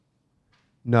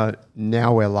No,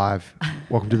 now we're live.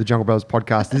 Welcome to the Jungle Brothers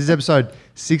podcast. This is episode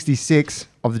 66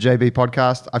 of the JB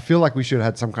podcast. I feel like we should have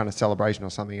had some kind of celebration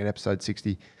or something at episode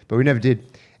 60, but we never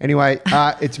did. Anyway,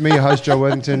 it's me, your host, Joe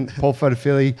Worthington, Paul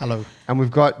Fotofili. Hello. And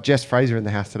we've got Jess Fraser in the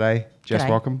house today. Jess, G'day.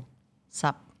 welcome.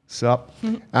 Sup. Sup.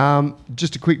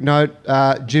 Just a quick note,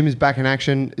 gym is back in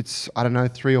action. It's,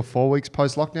 3 or 4 weeks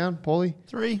post-lockdown, Paulie?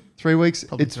 3 weeks.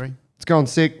 Probably It's 3. It's going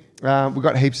sick. We've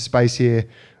got heaps of space here.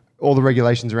 All the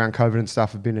regulations around COVID and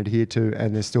stuff have been adhered to,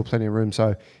 and there's still plenty of room.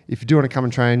 So if you do want to come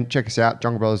and train, check us out,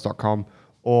 junglebrothers.com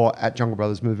or at Jungle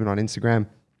Brothers Movement on Instagram.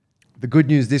 The good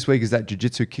news this week is that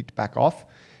jiu-jitsu kicked back off,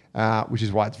 which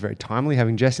is why it's very timely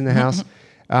having Jess in the house.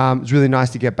 It's really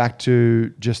nice to get back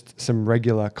to just some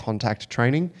regular contact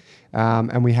training.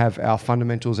 And we have our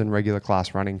fundamentals and regular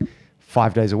class running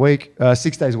 5 days a week,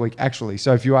 6 days a week actually.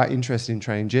 So if you are interested in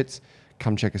training jits,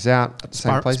 come check us out at the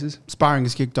same places. Sparring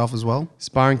has kicked off as well.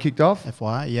 Sparring kicked off?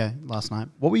 FYI, yeah, last night.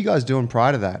 What were you guys doing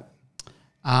prior to that?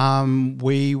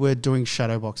 We were doing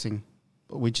shadow boxing,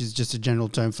 which is just a general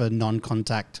term for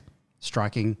non-contact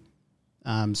striking.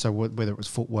 So whether it was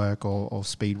footwork or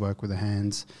speed work with the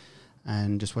hands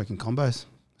and just working combos.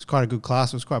 It's quite a good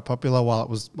class. It was quite popular while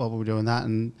we were doing that.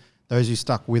 And those who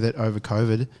stuck with it over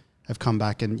COVID have come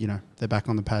back and, they're back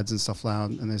on the pads and stuff now,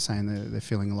 and they're saying they're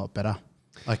feeling a lot better.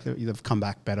 Like they've come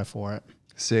back better for it.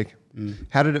 Sick.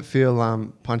 How did it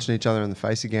feel punching each other in the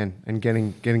face again and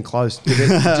getting close?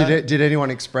 Did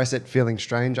anyone express it feeling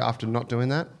strange after not doing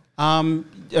that?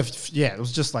 It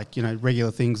was just like, regular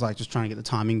things like just trying to get the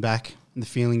timing back and the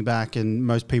feeling back. And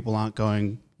most people aren't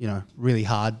going, really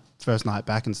hard first night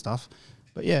back and stuff.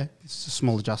 But yeah, it's a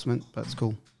small adjustment, but it's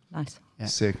cool. Nice. Yeah.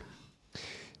 Sick.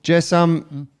 Jess,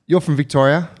 you're from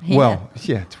Victoria. Yeah. Well,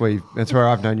 yeah, that's where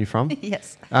I've known you from.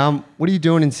 Yes. What are you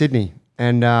doing in Sydney?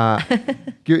 And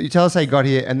you tell us how you got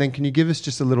here, and then can you give us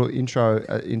just a little intro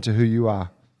into who you are?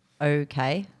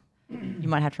 Okay. You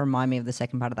might have to remind me of the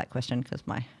second part of that question because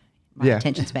my Yeah.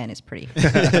 attention span is pretty.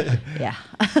 Yeah.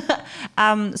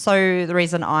 So the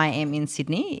reason I am in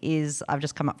Sydney is I've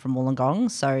just come up from Wollongong,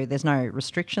 so there's no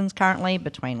restrictions currently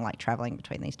between travelling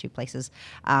between these two places.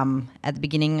 At the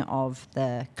beginning of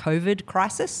the COVID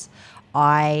crisis,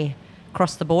 I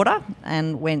crossed the border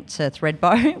and went to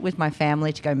Thredbo with my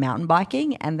family to go mountain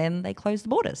biking, and then they closed the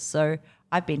borders. So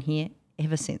I've been here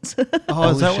ever since. Oh,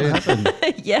 is that Holy what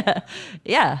happened?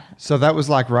 Yeah. So that was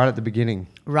like right at the beginning.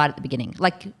 Right at the beginning,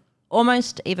 like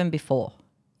almost even before.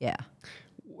 Yeah.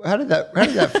 How did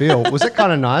that feel? Was it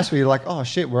kind of nice? Were you like, oh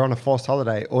shit, we're on a forced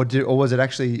holiday, or was it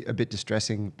actually a bit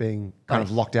distressing being kind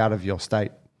of locked out of your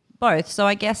state? Both. So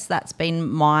I guess that's been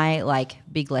my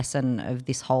big lesson of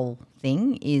this whole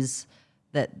thing is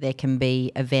that there can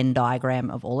be a Venn diagram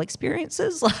of all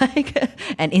experiences,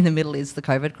 and in the middle is the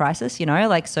COVID crisis,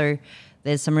 so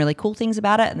there's some really cool things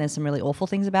about it and there's some really awful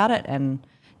things about it, and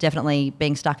definitely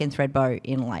being stuck in Thredbo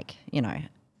in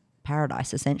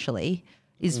paradise essentially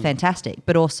is fantastic,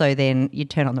 but also then you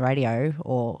turn on the radio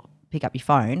or pick up your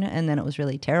phone and then it was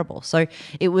really terrible. So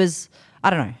it was,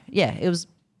 it was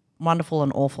wonderful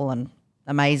and awful and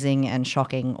amazing and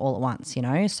shocking all at once,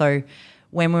 So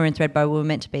when we were in Thredbo, we were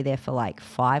meant to be there for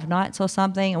 5 nights or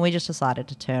something, and we just decided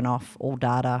to turn off all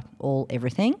data,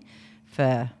 everything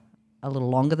for a little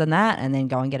longer than that, and then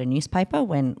go and get a newspaper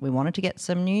when we wanted to get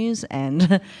some news.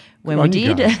 And when we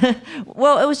did,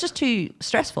 well, it was just too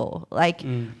stressful.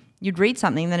 You'd read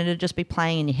something, then it'd just be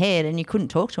playing in your head and you couldn't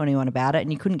talk to anyone about it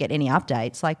and you couldn't get any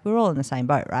updates. We're all in the same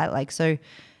boat, right? So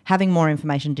having more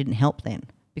information didn't help then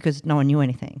because no one knew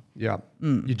anything. Yeah.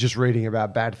 You're just reading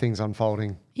about bad things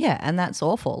unfolding. Yeah, and that's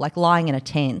awful. Lying in a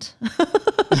tent,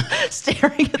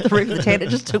 staring at the roof of the tent, it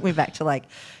just took me back to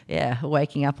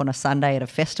waking up on a Sunday at a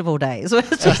festival days where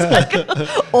it's just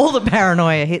all the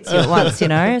paranoia hits you at once,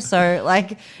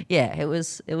 So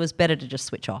it was better to just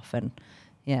switch off and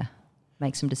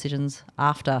make some decisions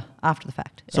after the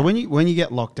fact. So when you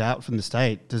get locked out from the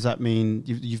state, does that mean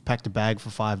you've packed a bag for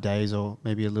 5 days or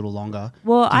maybe a little longer?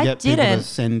 Well, Do you I get people didn't. to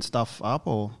send stuff up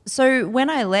or? So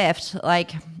when I left,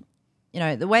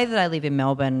 the way that I live in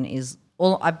Melbourne is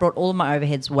I brought all of my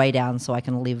overheads way down so I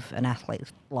can live an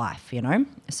athlete's life,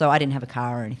 So I didn't have a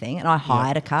car or anything, and I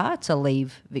hired a car to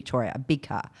leave Victoria, a big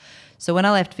car. So when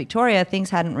I left Victoria, things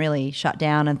hadn't really shut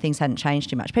down and things hadn't changed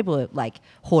too much. People were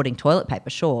hoarding toilet paper,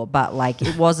 sure, but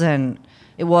it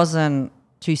wasn't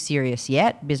too serious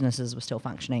yet. Businesses were still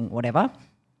functioning, whatever.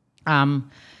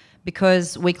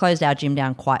 Because we closed our gym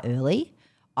down quite early,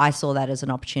 I saw that as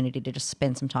an opportunity to just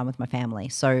spend some time with my family.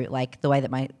 So the way that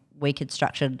my week had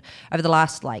structured over the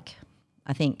last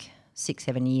I think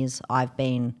 6-7 years, I've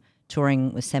been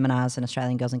touring with seminars and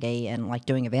Australian Girls and Gi and like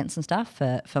doing events and stuff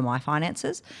for my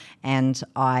finances. And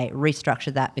I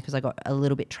restructured that because I got a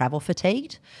little bit travel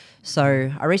fatigued.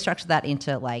 So I restructured that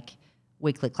into like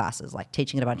weekly classes, like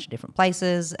teaching at a bunch of different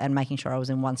places and making sure I was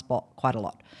in one spot quite a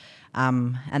lot.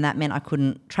 And that meant I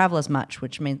couldn't travel as much,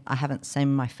 which meant I haven't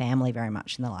seen my family very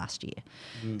much in the last year.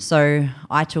 So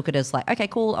I took it as like, okay,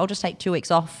 cool, I'll just take 2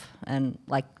 weeks off and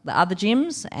like the other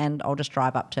gyms, and I'll just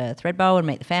drive up to Thredbo and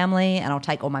meet the family, and I'll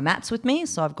take all my mats with me.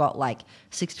 So I've got like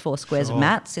 64 squares of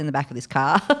mats in the back of this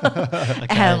car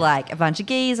and like a bunch of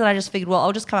gis. And I just figured, well,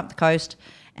 I'll just come up the coast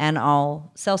and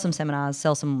I'll sell some seminars,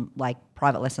 sell some like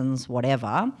private lessons,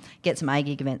 whatever, get some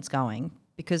A-Gig events going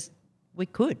because we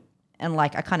could. And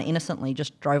like I kind of innocently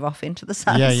just drove off into the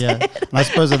sunset. Yeah. And I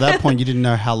suppose at that point you didn't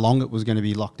know how long it was going to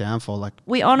be locked down for. Like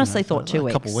we honestly thought 2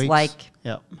 weeks. A couple weeks. Like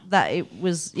yeah. that it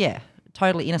was,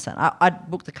 totally innocent. I'd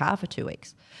booked the car for 2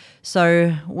 weeks. So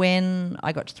when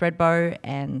I got to Thredbo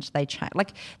and they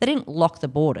they didn't lock the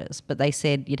borders, but they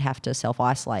said you'd have to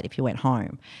self-isolate if you went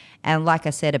home. And like I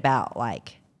said about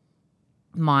like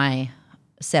my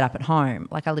setup at home,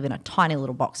 like I live in a tiny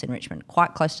little box in Richmond,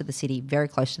 quite close to the city, very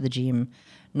close to the gym,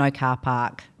 no car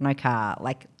park, no car,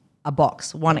 like a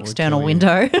box, one external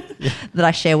window that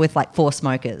I share with like 4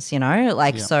 smokers, you know?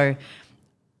 Like so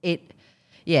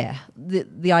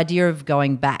the idea of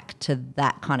going back to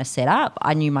that kind of setup,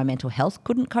 I knew my mental health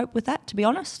couldn't cope with that, to be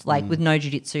honest. Like with no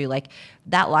jiu-jitsu, like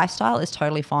that lifestyle is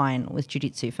totally fine with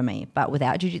jiu-jitsu for me. But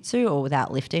without jiu-jitsu or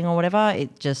without lifting or whatever,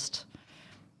 it just,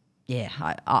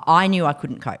 I knew I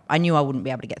couldn't cope. I knew I wouldn't be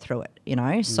able to get through it, you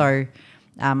know? So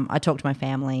I talked to my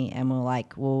family and we're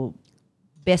like, well,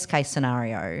 best case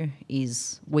scenario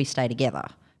is we stay together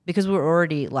because we're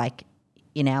already like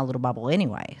in our little bubble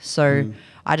anyway. So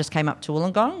I just came up to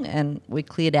Wollongong and we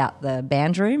cleared out the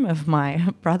band room of my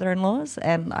brother-in-law's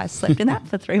and I slept in that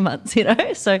for 3 months, you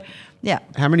know? So, yeah.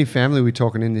 How many family are we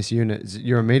talking in this unit? Is it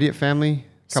your immediate family?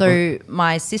 So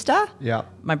my sister, Yeah.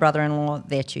 my brother-in-law,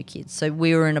 their 2 kids. So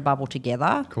we were in a bubble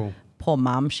together. Cool. Poor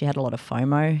mum, she had a lot of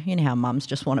FOMO. You know how mums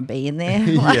just want to be in there.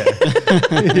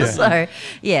 So,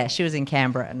 she was in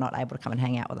Canberra and not able to come and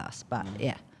hang out with us. But,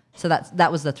 so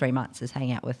that was the 3 months, is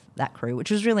hanging out with that crew, which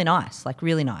was really nice, like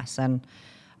really nice. And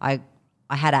I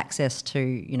had access to,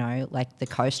 you know, like the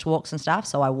coast walks and stuff.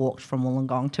 So I walked from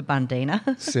Wollongong to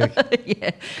Bundeena. Sick.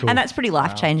 Cool. And that's pretty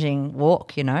life-changing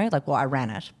walk, you know. Like, well, I ran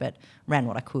it, but ran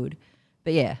what I could.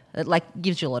 But, it like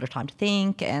gives you a lot of time to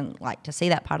think and like to see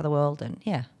that part of the world and,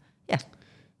 Yeah.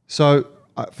 So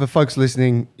for folks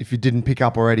listening, if you didn't pick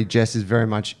up already, Jess is very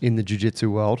much in the jiu-jitsu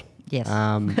world. Yes.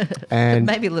 And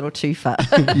maybe a little too far.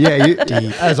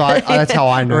 that's how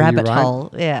I know Rabbit you, right? hole.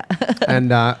 Yeah.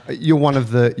 And you're one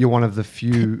of the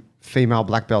few female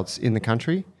black belts in the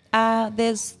country.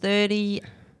 There's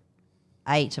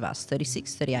 38 of us,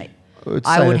 36, 38.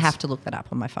 I would have to look that up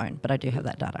on my phone, but I do have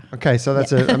that data. Okay, so that's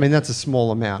that's a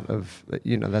small amount of,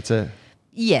 that's a...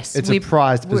 Yes. It's a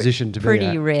prized position to be pretty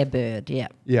at. rare bird, yeah.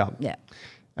 Yeah. Yeah.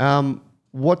 How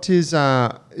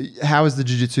has the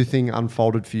jiu-jitsu thing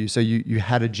unfolded for you? So you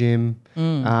had a gym.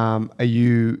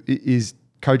 Is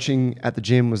coaching at the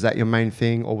gym, was that your main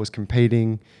thing, or was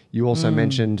competing? You also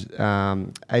mentioned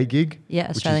A-Gig. Yeah,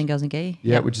 Australian Girls and Gi.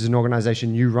 Yeah, which is an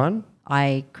organisation you run.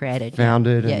 I created.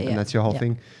 Founded, and that's your whole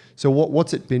thing. So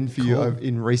what's it been for you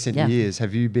in recent Yeah. years?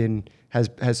 Have you been...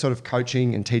 Has sort of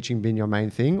coaching and teaching been your main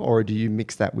thing, or do you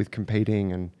mix that with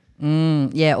competing and...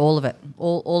 all of it.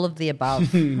 All of the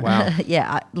above. Wow.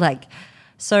 How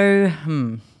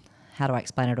do I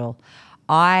explain it all?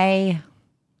 I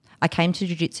came to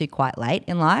jiu-jitsu quite late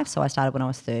in life, so I started when I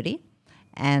was 30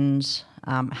 and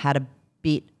had a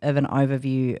bit of an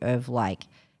overview of like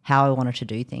how I wanted to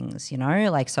do things, you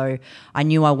know? Like, so I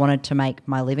knew I wanted to make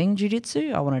my living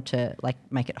jiu-jitsu. I wanted to like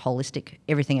make it holistic,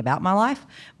 everything about my life.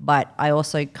 But I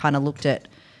also kind of looked at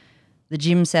the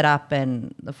gym setup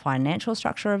and the financial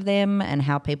structure of them and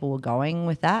how people were going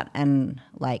with that. And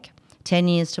like 10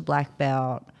 years to black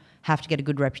belt, have to get a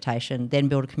good reputation, then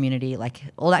build a community, like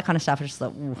all that kind of stuff. I just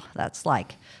thought, that's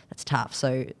tough.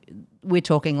 So we're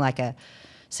talking like a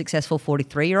successful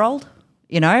 43-year-old,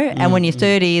 you know, and when you're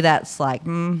 30, that's like,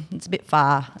 it's a bit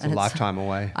far. It's a lifetime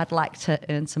away. I'd like to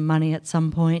earn some money at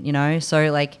some point, you know.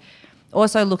 So like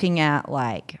also looking at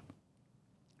like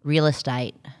real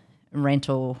estate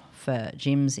rental for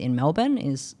gyms in Melbourne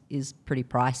is pretty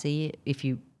pricey if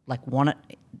you like want it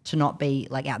to not be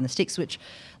like out in the sticks, which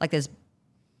like there's,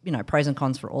 you know, pros and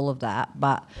cons for all of that.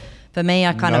 But for me,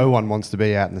 No one wants to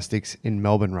be out in the sticks in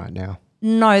Melbourne right now.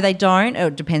 No, they don't.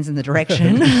 It depends on the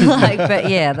direction. But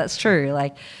yeah, that's true.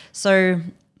 Like, so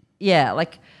yeah,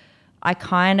 like I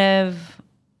kind of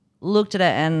looked at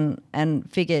it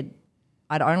and figured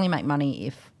I'd only make money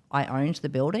if I owned the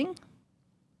building,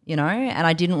 you know, and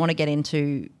I didn't want to get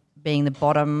into being the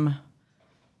bottom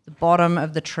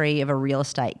of the tree of a real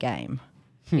estate game,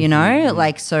 you know,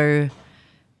 like, so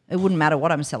it wouldn't matter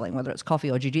what I'm selling, whether it's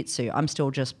coffee or jiu-jitsu, I'm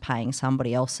still just paying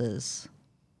somebody else's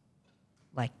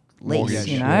like lease, Mortgage,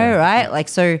 you know, yeah. right? Like,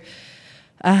 so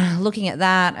looking at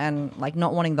that and like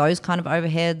not wanting those kind of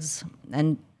overheads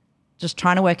and just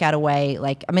trying to work out a way,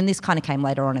 like, I mean, this kind of came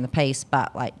later on in the piece,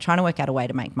 but like trying to work out a way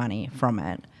to make money from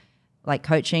it. Like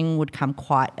coaching would come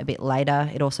quite a bit later.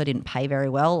 It also didn't pay very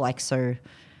well. Like, so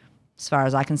as far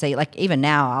as I can see, like even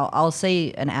now I'll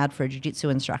see an ad for a jiu-jitsu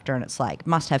instructor and it's like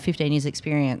must have 15 years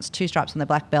experience, 2 stripes on the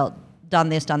black belt, done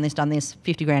this,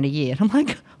 50 grand a year. And I'm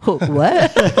like, oh,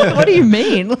 what? What do you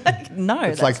mean? Like, no.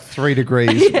 It's like 3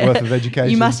 degrees worth of education.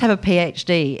 You must have a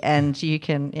PhD and you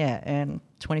can, earn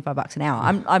 $25 an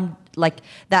hour. I'm like,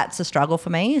 that's a struggle for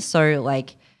me. So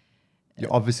like,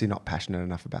 You're obviously not passionate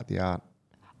enough about the art.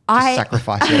 I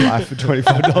Sacrifice your life for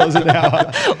 $25 an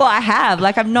hour. well, I have.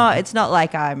 Like, I'm not. It's not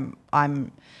like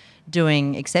I'm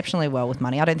doing exceptionally well with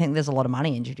money. I don't think there's a lot of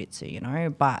money in jiu-jitsu, you know.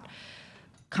 But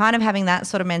kind of having that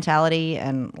sort of mentality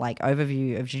and like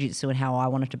overview of jiu-jitsu and how I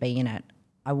wanted to be in it.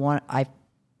 I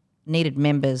needed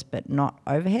members, but not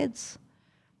overheads,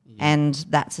 and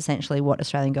that's essentially what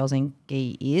Australian Girls in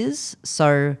Gi is.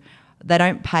 So they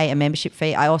don't pay a membership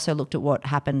fee. I also looked at what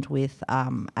happened with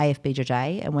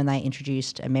AFBJJ and when they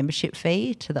introduced a membership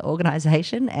fee to the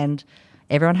organisation, and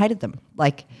everyone hated them.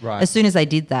 Like, Right. as soon as they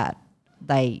did that,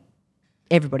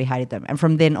 everybody hated them. And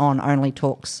from then on, only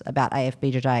talks about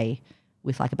AFBJJ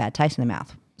with like a bad taste in their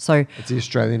mouth. So It's the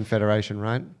Australian Federation,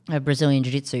 right? Brazilian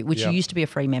Jiu-Jitsu, which Yep. used to be a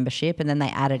free membership, and then they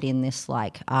added in this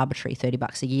like arbitrary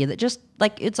 $30 a year that just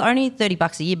like, it's only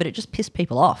 $30 a year, but it just pissed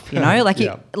people off, you know? Like,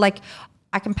 Yeah. like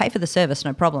I can pay for the service,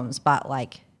 no problems, but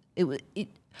like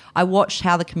I watched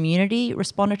how the community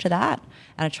responded to that,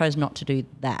 and I chose not to do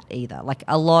that either. Like,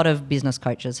 a lot of business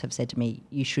coaches have said to me,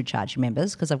 you should charge your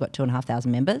members, because I've got 2,500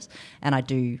 members, and I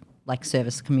do like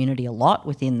service the community a lot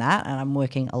within that, and I'm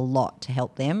working a lot to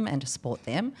help them and to support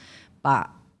them. But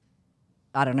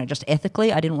I don't know, just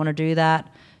ethically, I didn't want to do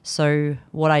that. So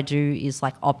what I do is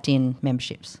like opt-in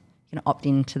memberships. You know, opt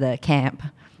into the camp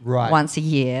Right. once a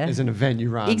year. As an event you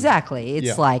run. Exactly. It's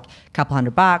Yeah. like a couple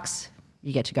 $100.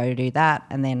 You get to go to do that,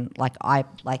 and then like I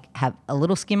like have a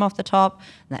little skim off the top,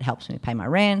 and that helps me pay my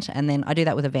rent. And then I do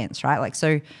that with events, right? Like,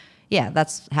 so yeah,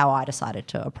 that's how I decided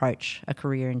to approach a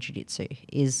career in jiu-jitsu,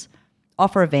 is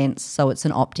offer events so it's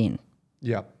an opt-in.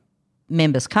 Yeah.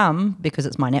 Members come because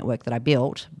it's my network that I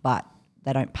built, but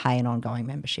they don't pay an ongoing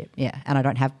membership. Yeah, and I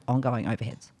don't have ongoing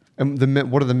overheads. And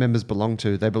what do the members belong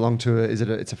to? They belong to it's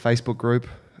a Facebook group.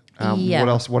 Yeah.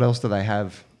 What else do they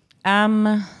have?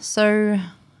 So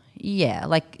yeah,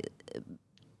 like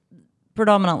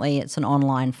predominantly it's an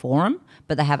online forum,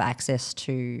 but they have access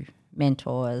to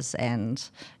mentors and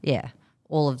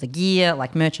all of the gear,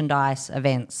 like merchandise,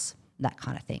 events, that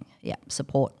kind of thing. Yeah,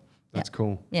 support. That's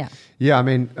cool. Yeah. Yeah, I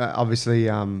mean, obviously,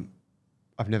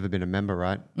 I've never been a member,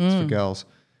 right? It's for girls,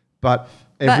 but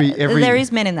every there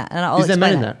is men in that, and I'll is there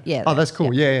men explain in that? Yeah. Oh, that's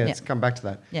cool. Yeah. Yeah. Let's come back to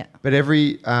that. Yeah. But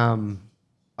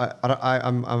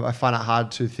I find it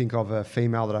hard to think of a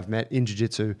female that I've met in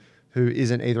jiu-jitsu who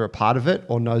isn't either a part of it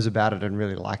or knows about it and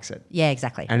really likes it. Yeah,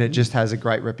 exactly. And it just has a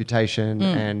great reputation,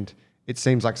 and it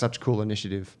seems like such a cool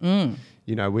initiative.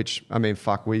 You know, which, I mean,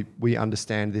 fuck, we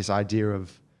understand this idea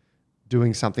of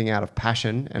doing something out of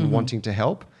passion and wanting to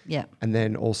help. Yeah. And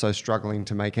then also struggling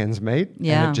to make ends meet.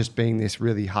 Yeah. And it just being this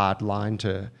really hard line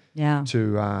to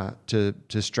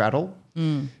straddle.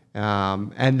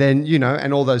 And then, you know,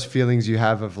 and all those feelings you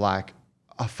have of like,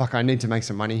 oh fuck, I need to make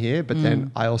some money here, but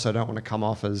then I also don't want to come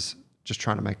off as just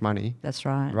trying to make money. That's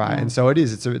right. Right. Yeah. And so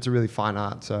it's a really fine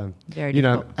art. So Very you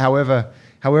know, difficult.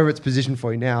 however it's positioned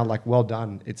for you now, like, well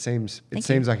done. It seems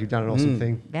like you've done an awesome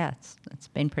thing. Yeah, it's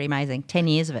been pretty amazing. 10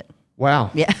 years of it.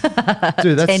 Wow. Yeah.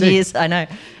 Dude, that's 10 sick. years, I know.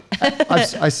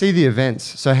 I see the events.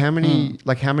 So how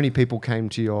many people came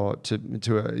to your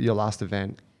your last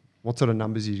event? What sort of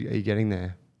numbers are you getting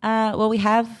there? Well, we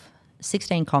have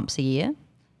 16 comps a year,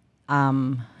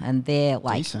 and they're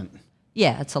like, Decent.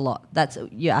 yeah, it's a lot. That's,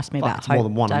 you asked me about it's Hope more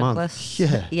than one a month. Douglas.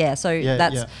 Yeah. Yeah. So Yeah,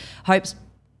 that's yeah. Hope's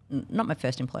not my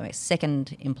first employee,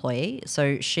 second employee.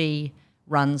 So she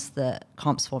runs the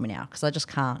comps for me now because I just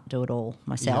can't do it all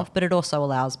myself. Yeah. But it also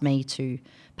allows me to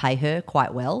pay her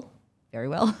quite well, very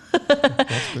well,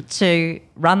 to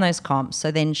run those comps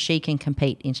so then she can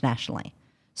compete internationally.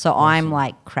 So I'm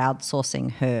like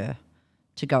crowdsourcing her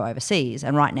to go overseas.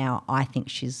 And right now I think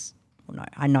she's no,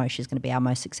 I know she's going to be our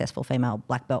most successful female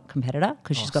black belt competitor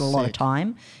because she's got a lot of sick.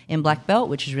 time in black belt,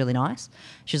 which is really nice.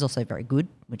 She's also very good,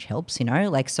 which helps,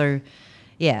 like, so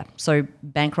yeah. So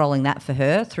bankrolling that for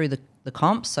her through the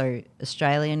comps. So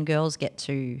Australian girls get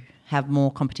to have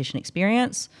more competition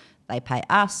experience. They pay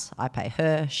us, I pay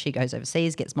her, she goes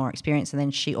overseas, gets more experience, and then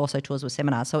she also tours with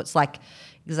seminars. So it's like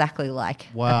exactly like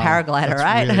Wow, a paraglider, that's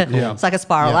right? really cool. It's like a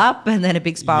spiral Yeah. up and then a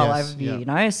big spiral Yes, overview,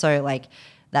 yeah. So like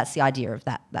that's the idea of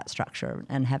that structure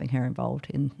and having her involved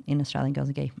in Australian Girls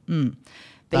and Gi. But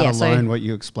That yeah, alone, so what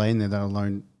you explained there, that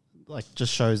alone, like,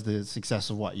 just shows the success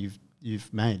of what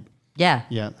you've made. yeah.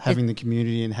 Yeah, having the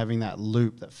community and having that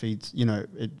loop that feeds,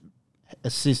 it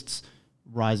assists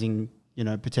rising,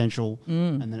 potential,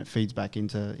 and then it feeds back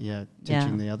into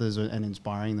teaching the others and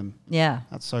inspiring them. Yeah.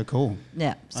 That's so cool.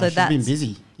 Yeah. So So she's been that's busy.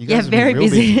 You yeah, guys have been very real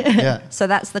busy. Yeah. So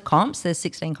that's the comps. There's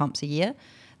 16 comps a year.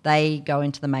 They go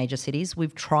into the major cities.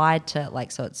 We've tried to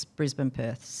so it's Brisbane,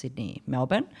 Perth, Sydney,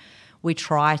 Melbourne. We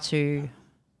try to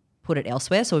put it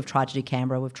elsewhere. So we've tried to do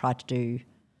Canberra. We've tried to do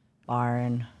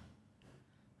Byron.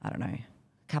 I don't know, a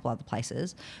couple other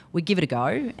places. We give it a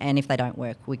go, and if they don't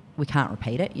work, we can't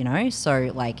repeat it.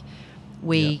 So like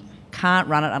we can't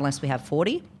run it unless we have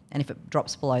 40. And if it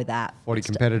drops below that, 40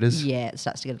 competitors. it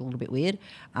starts to get a little bit weird.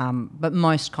 But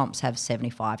most comps have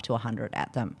 75 to 100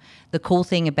 at them. The cool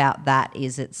thing about that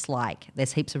is it's like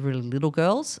there's heaps of really little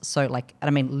girls. So like, and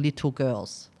I mean little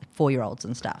girls, like 4-year-olds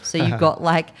and stuff. So you've got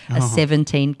like a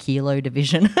 17 kilo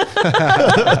division.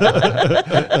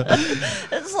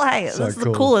 It's like, So that's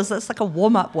cool. the coolest. That's like a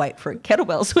warm-up weight for a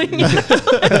kettlebell swing.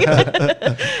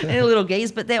 And little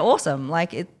geese, but they're awesome.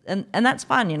 Like it, and that's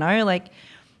fun, like.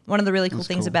 One of the really cool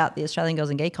things about the Australian Girls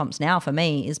and Gi comps now for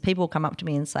me is people come up to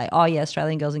me and say, "Oh yeah,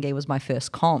 Australian Girls and Gi was my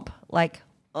first comp." Like,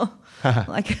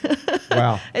 like,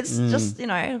 Wow. it's just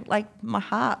like my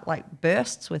heart like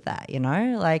bursts with that.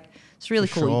 Like it's really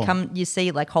For cool. sure. You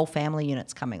see like whole family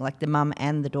units coming, like the mum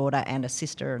and the daughter and a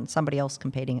sister and somebody else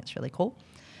competing. It's really cool.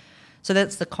 So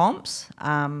that's the comps.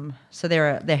 So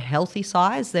they're healthy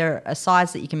size. They're a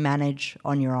size that you can manage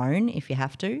on your own if you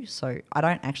have to. So I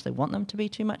don't actually want them to be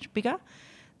too much bigger.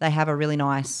 They have a really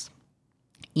nice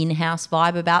in-house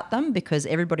vibe about them because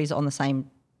everybody's on the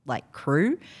same like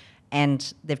crew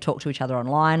and they've talked to each other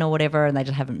online or whatever and they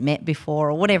just haven't met before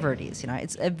or whatever it is.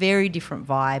 It's a very different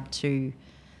vibe to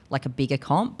like a bigger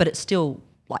comp, but it's still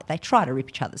like they try to rip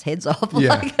each other's heads off.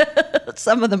 Yeah. Like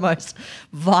some of the most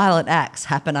violent acts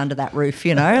happen under that roof,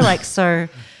 like so.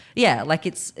 Yeah, like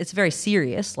it's very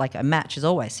serious. Like a match is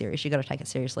always serious. You got to take it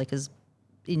seriously because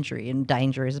injury and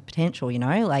danger is a potential,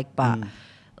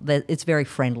 but it's very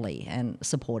friendly and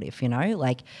supportive,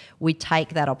 like we take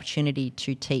that opportunity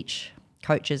to teach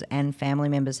coaches and family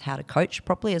members how to coach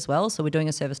properly as well. So we're doing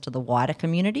a service to the wider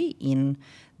community in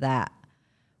that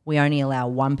we only allow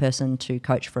one person to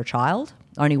coach for a child,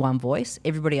 only one voice.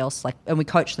 Everybody else, and we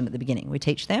coach them at the beginning. We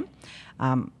teach them.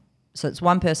 So it's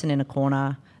one person in a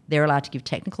corner. They're allowed to give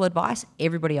technical advice.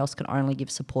 Everybody else can only give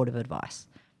supportive advice.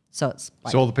 So it's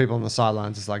like So all the people on the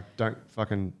sidelines is like, don't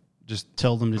fucking just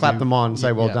Tell them to clap do- them on,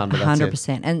 say well Yeah. done, but that's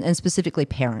 100%. And specifically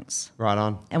parents. it. Right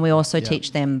on. And we also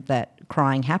teach them that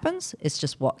crying happens. It's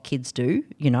just what kids do,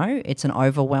 It's an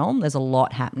overwhelm. There's a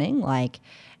lot happening,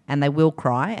 and they will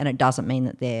cry, and it doesn't mean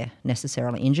that they're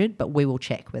necessarily injured, but we will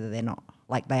check whether they're not,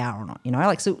 like they are or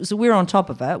not, So we're on top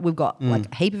of it. We've got like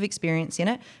a heap of experience in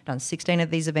it. Done 16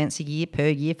 of these events per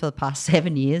year for the past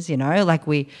 7 years, Like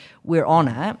we're on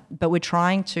it, but we're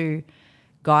trying to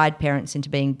guide parents into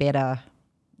being better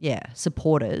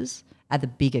supporters at the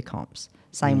bigger comps.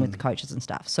 Same with the coaches and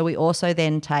stuff. So we also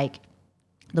then take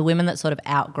the women that sort of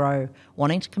outgrow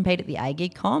wanting to compete at the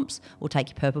A-Gig comps, we'll take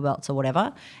your purple belts or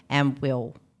whatever, and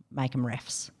we'll make them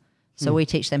refs. So we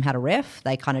teach them how to ref.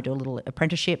 They kind of do a little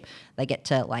apprenticeship. They get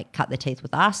to like cut their teeth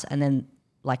with us, and then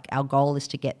like our goal is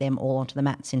to get them all onto the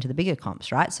mats into the bigger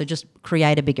comps, right? So just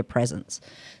create a bigger presence.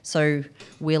 So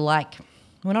we're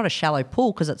not a shallow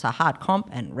pool because it's a hard comp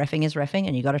and reffing is reffing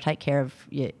and you got to take care of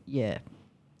your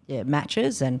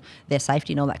matches and their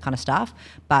safety and all that kind of stuff.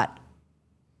 But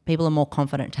people are more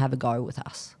confident to have a go with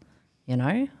us,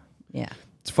 Yeah.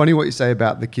 It's funny what you say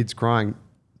about the kids crying.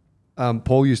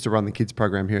 Paul used to run the kids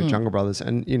program here at Jungle Brothers,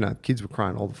 and kids were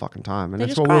crying all the fucking time, and They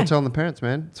that's just what we were cry. telling the parents,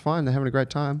 man. It's fine, they're having a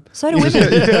great time. So do women.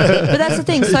 But that's the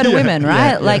thing, so do women,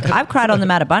 right? Like I've cried on the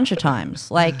mat a bunch of times.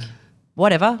 Like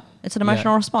whatever. It's an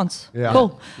emotional response. Yeah.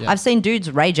 Cool. Yeah. I've seen dudes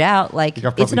rage out. Like I think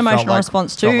I've it's an probably felt emotional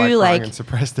response too. felt like crying Like and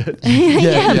suppressed it.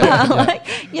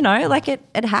 like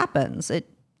it happens.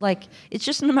 like it's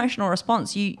just an emotional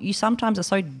response. You sometimes are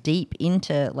so deep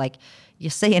into like your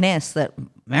CNS that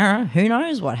who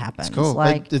knows what happens. It's cool.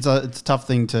 Like It's a tough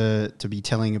thing to be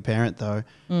telling a parent though,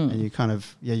 and you kind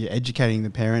of you're educating the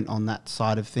parent on that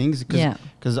side of things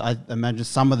because I imagine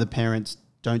some of the parents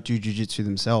don't do jiu-jitsu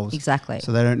themselves. Exactly.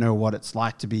 So they don't know what it's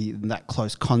like to be in that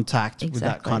close contact with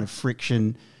that kind of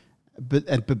friction,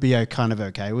 but be kind of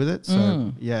okay with it.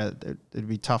 So it'd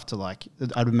be tough to like.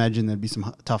 I'd imagine there'd be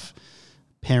some tough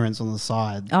parents on the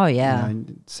side. Oh yeah,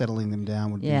 and settling them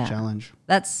down would be a challenge.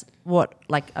 That's what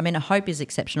Hope is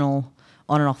exceptional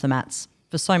on and off the mats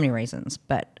for so many reasons,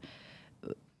 but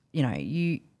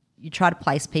you try to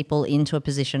place people into a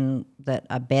position that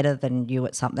are better than you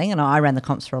at something. And I ran the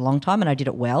comps for a long time and I did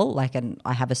it well, and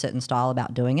I have a certain style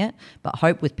about doing it. But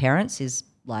Hope with parents is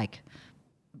like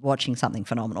watching something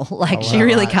phenomenal. She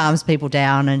really calms people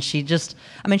down, and she's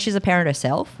a parent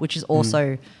herself, which is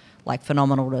also like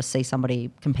phenomenal to see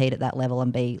somebody compete at that level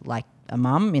and be like a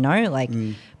mum,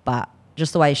 but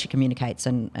just the way she communicates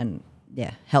and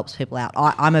helps people out.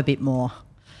 I'm a bit more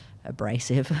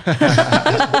abrasive. I'm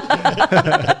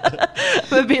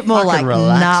a bit more like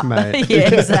relax, mate.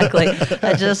 Yeah, exactly.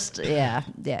 I just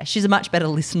she's a much better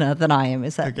listener than I am.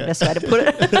 Is that the best way to put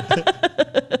it?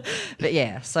 But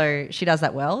yeah, so she does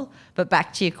that well. But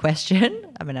back to your question.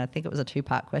 I mean, I think it was a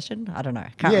 2-part question. I don't know.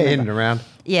 Can't remember. In and around.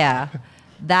 Yeah.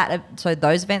 So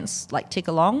those events like tick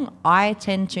along. I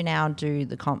tend to now do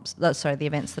the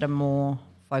events that are more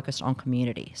focused on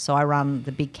community. So I run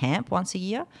the big camp once a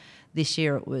year. This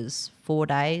year it was 4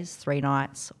 days, 3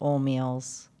 nights, all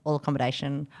meals, all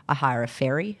accommodation. I hire a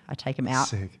ferry. I take them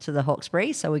out to the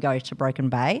Hawkesbury. So we go to Broken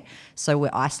Bay. So we're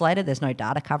isolated. There's no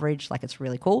data coverage. Like, it's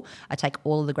really cool. I take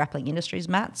all of the Grappling Industries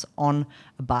mats on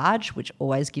a barge, which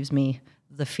always gives me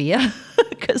the fear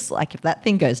because like if that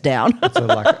thing goes down, it's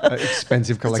an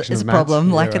expensive collection it's of a mats.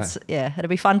 problem. It'd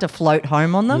be fun to float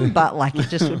home on them, but like it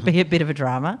just would be a bit of a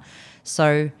drama.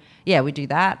 So yeah, we do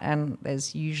that, and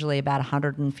there's usually about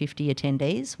 150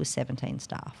 attendees with 17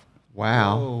 staff.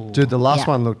 Wow. Whoa. Dude, the last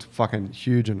one looked fucking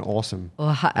huge and awesome.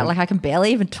 Well, I can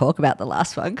barely even talk about the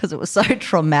last one because it was so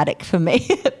traumatic for me,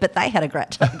 but they had a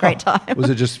great time. Was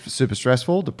it just super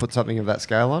stressful to put something of that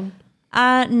scale on?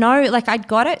 No, like I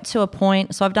got it to a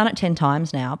point, so I've done it 10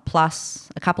 times now, plus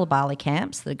a couple of Bali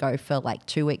camps that go for like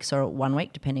 2 weeks or 1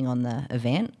 week, depending on the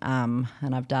event. And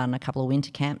I've done a couple of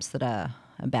winter camps that are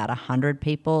about 100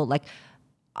 people. Like,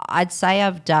 I'd say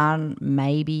I've done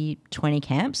maybe 20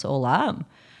 camps all up.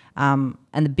 And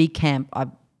the big camp,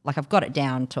 I've got it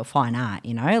down to a fine art,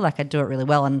 like I do it really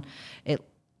well. And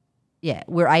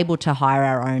we're able to hire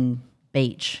our own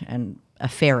beach and a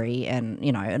ferry and,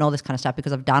 and all this kind of stuff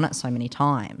because I've done it so many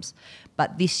times.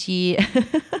 But this year,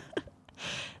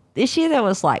 there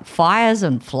was like fires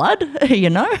and flood,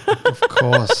 Of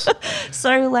course.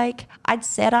 So like I'd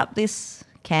set up this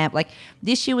camp, like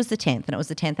this year was the 10th and it was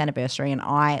the 10th anniversary, and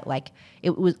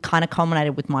it was kind of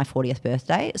culminated with my 40th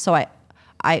birthday. So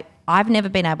I've never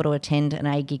been able to attend an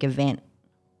A-Gig event.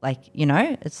 Like,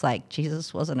 it's like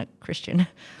Jesus wasn't a Christian.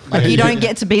 Like, you don't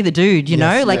get to be the dude,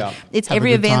 It's Have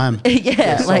every a good event.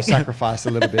 time. Like sacrifice a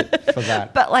little bit for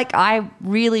that. But like, I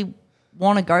really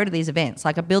want to go to these events.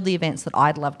 Like, I build the events that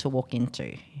I'd love to walk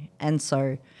into. And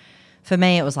so for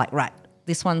me, it was like, right,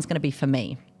 this one's going to be for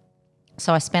me.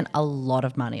 So I spent a lot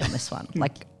of money on this one,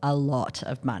 like a lot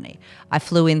of money. I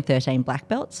flew in 13 black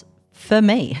belts for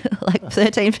me, like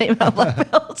 13 female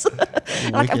black belts.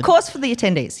 Like, of course, for the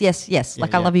attendees. Yes.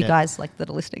 I love you guys like that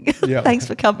are listening. Thanks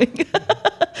for coming.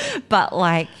 But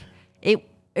like it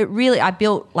really, I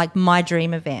built like my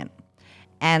dream event,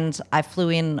 and I flew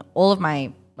in all of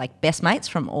my like best mates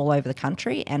from all over the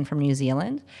country and from New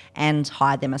Zealand and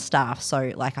hired them as staff.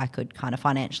 So like I could kind of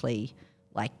financially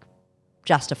like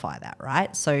justify that,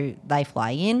 right? So they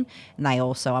fly in and they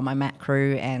also are my mat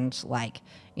crew and like,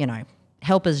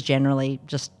 helpers generally,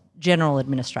 just general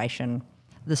administration,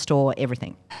 the store,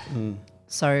 everything.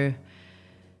 So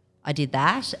I did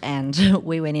that, and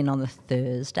we went in on the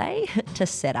Thursday to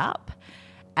set up.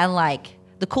 And like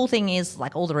the cool thing is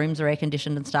like all the rooms are air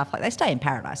conditioned and stuff. Like they stay in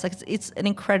paradise. Like it's an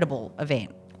incredible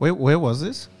event. Where was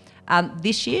this?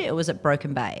 This year it was at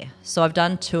Broken Bay. So I've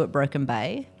done 2 at Broken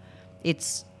Bay.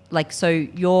 It's like, so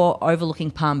you're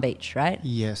overlooking Palm Beach, right?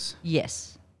 Yes.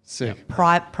 Sick.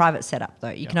 Private setup though.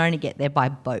 You can only get there by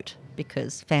boat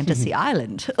because Fantasy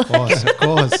Island. Of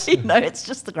course. It's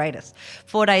just the greatest.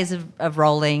 4 days of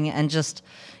rolling and just,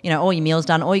 all your meals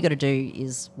done. All you got to do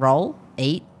is roll,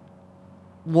 eat,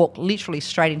 walk literally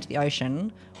straight into the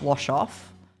ocean, wash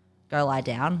off, go lie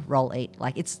down, roll, eat.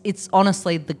 Like it's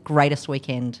honestly the greatest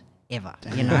weekend ever,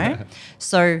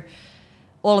 So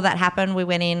all of that happened. We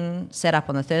went in, set up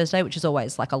on the Thursday, which is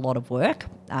always like a lot of work.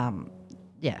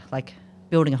 Like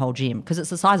building a whole gym because it's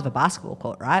the size of a basketball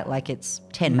court, right? Like it's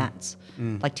 10 mats,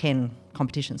 like 10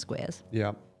 competition squares.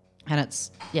 Yeah. And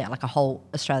it's, like a whole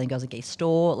Australian Girls and Geese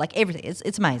store, like everything.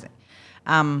 It's amazing.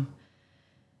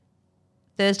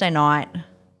 Thursday night,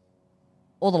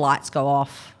 all the lights go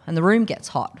off and the room gets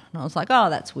hot. And I was like, oh,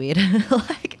 that's weird.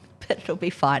 Like, but it'll be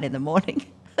fine in the morning.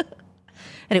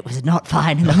 And it was not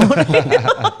fine in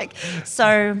the morning.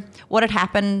 So what had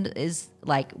happened is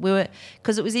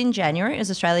because it was in January, it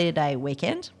was Australia Day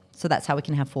weekend. So that's how we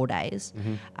can have 4 days.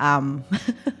 God.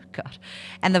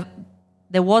 And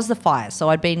there was the fires. So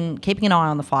I'd been keeping an eye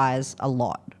on the fires a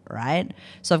lot, right?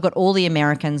 So I've got all the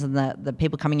Americans and the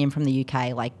people coming in from the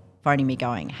UK, like phoning me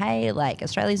going, hey, like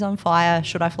Australia's on fire.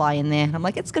 Should I fly in there? And I'm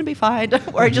like, it's going to be fine.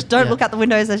 Don't worry. Just don't look out the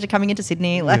windows as you're coming into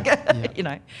Sydney. You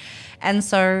know. And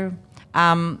so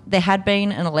there had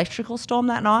been an electrical storm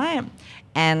that night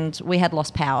and we had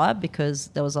lost power because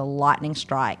there was a lightning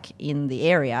strike in the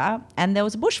area and there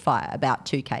was a bushfire about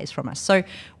 2 k's from us. So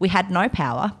we had no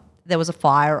power. There was a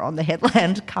fire on the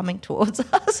headland coming towards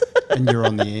us. And you're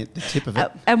on the tip of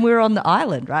it. And we were on the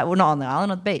island, right? Well, not on the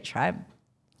island, on the beach, right?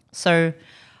 So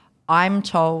I'm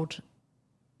told,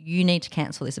 you need to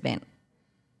cancel this event.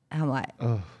 And I'm like,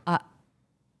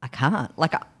 I can't.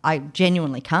 Like, I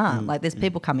genuinely can't. Like, there's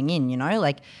people coming in, you know?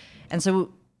 Like, and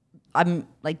so I'm,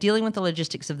 like, dealing with the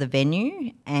logistics of the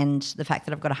venue and the fact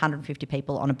that I've got 150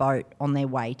 people on a boat on their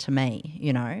way to me,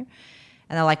 you know?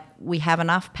 And they're like, we have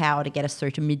enough power to get us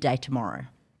through to midday tomorrow.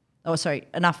 Oh, sorry,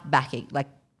 enough backing, like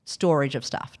storage of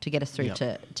stuff to get us through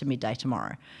to midday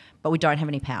tomorrow. But we don't have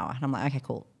any power. And I'm like, okay,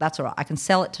 cool. That's all right. I can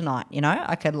sell it tonight, you know?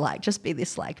 I could like just be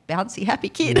this like bouncy happy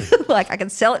kid. Like I can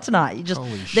sell it tonight. They're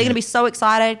going to be so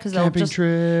excited because they'll just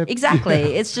trip. Exactly.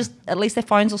 It's just at least their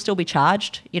phones will still be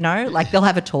charged, you know? Like they'll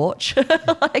have a torch.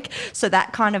 Like so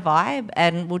that kind of vibe,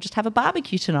 and we'll just have a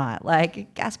barbecue tonight.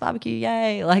 Like gas barbecue,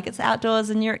 yay. Like it's outdoors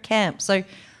and you're at camp. So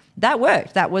that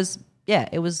worked. That was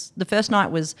it was the first night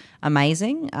was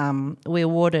amazing. We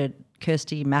awarded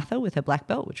Kirsty Mather with her black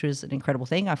belt, which was an incredible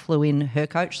thing. I flew in her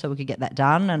coach so we could get that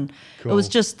done, and it was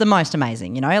just the most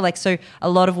amazing, you know? Like, so a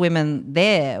lot of women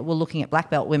there were looking at black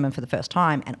belt women for the first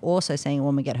time and also seeing a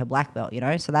woman get her black belt, you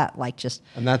know? So that like just...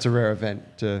 And that's a rare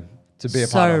event to be a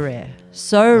part of.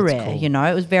 So rare, you know?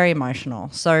 It was very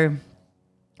emotional. So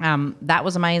that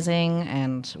was amazing,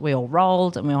 and we all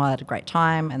rolled and we all had a great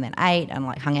time and then ate and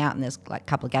like hung out, and there's like a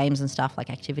couple of games and stuff,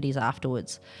 like activities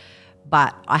afterwards.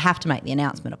 But I have to make the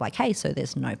announcement of like, hey, so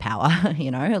there's no power, you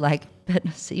know, like, but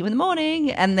see you in the morning.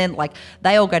 And then like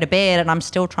they all go to bed and I'm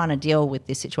still trying to deal with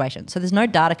this situation. So there's no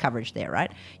data coverage there,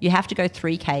 right? You have to go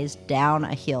 3 k's down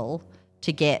a hill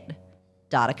to get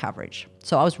data coverage.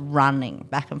 So I was running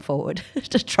back and forward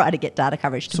to try to get data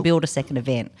coverage to build a second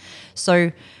event.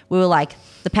 So we were like,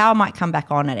 the power might come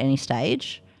back on at any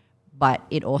stage, but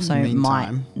it also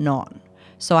might not.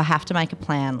 So I have to make a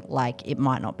plan like it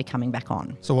might not be coming back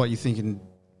on. So what, you thinking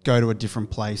go to a different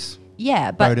place?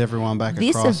 Yeah, but boat everyone back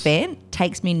this across? event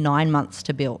takes me 9 months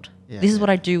to build. This is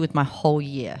what I do with my whole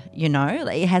year, you know?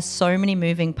 Like, it has so many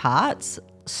moving parts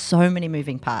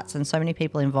and so many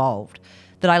people involved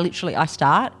that I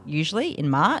start usually in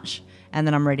March and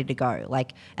then I'm ready to go.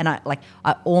 Like, and I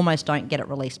almost don't get it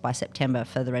released by September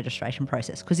for the registration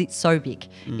process because it's so big,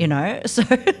 you know? So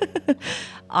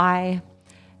I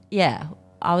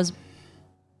was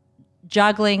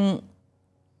juggling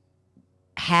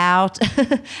how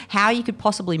you could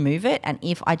possibly move it, and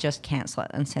if I just cancel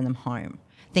it and send them home.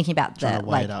 Thinking about trying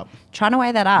to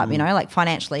weigh that up, you know, like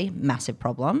financially, massive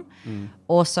problem.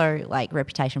 Also, like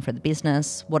reputation for the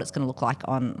business, what it's going to look like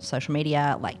on social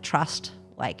media, like trust,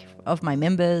 like of my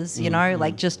members, you know,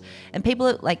 like just, and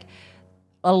people like,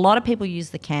 a lot of people use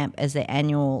the camp as their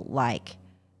annual like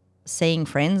seeing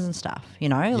friends and stuff, you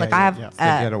know, I have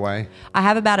getaway. I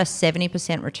have about a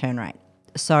 70% return rate.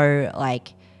 So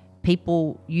like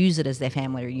people use it as their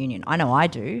family reunion. I know I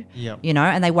do, you know,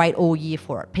 and they wait all year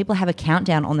for it. People have a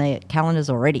countdown on their calendars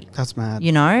already. That's mad.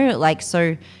 You know, like,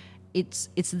 so it's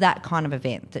that kind of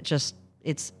event that just,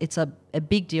 it's a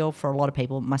big deal for a lot of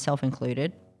people, myself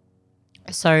included.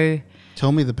 So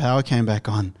tell me the power came back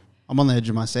on. I'm on the edge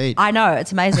of my seat. I know,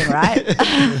 it's amazing, right?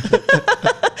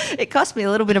 It cost me a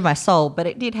little bit of my soul, but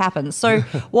it did happen. So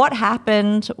what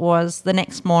happened was the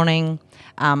next morning,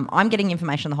 I'm getting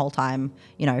information the whole time,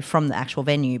 you know, from the actual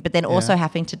venue, but then also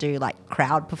having to do like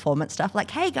crowd performance stuff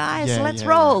like, hey guys, let's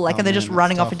roll. Like, and they're just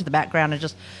running off into the background and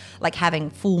just like having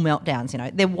full meltdowns, you know.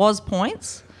 There was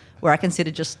points where I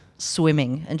considered just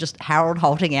swimming and just Harold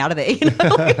halting out of there, you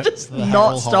know, just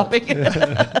not stopping.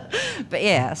 But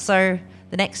yeah, so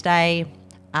the next day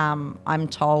I'm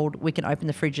told we can open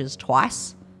the fridges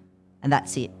twice, and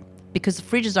that's it. Because the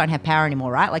fridges don't have power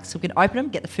anymore, right? Like, so we can open them,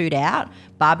 get the food out,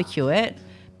 barbecue it,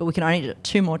 but we can only do it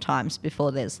 2 more times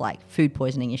before there's like food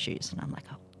poisoning issues. And I'm like,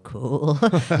 oh, cool.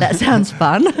 That sounds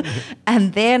fun.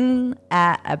 And then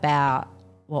at about,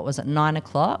 9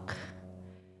 o'clock,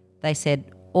 they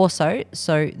said, also,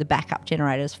 so the backup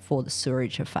generators for the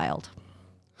sewerage have failed.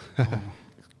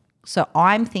 So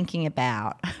I'm thinking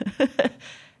about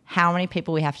how many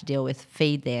people we have to deal with,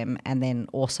 feed them, and then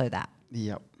also that.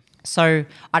 Yep. So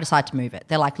I decided to move it.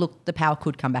 They're like, look, the power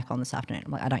could come back on this afternoon.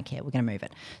 I'm like, I don't care. We're going to move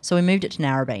it. So we moved it to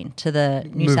Narrabeen, to the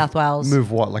New South Wales.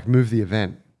 Move what? Like move the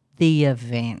event? The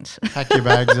event. Pack your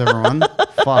bags, everyone.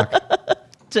 Fuck.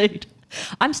 Dude,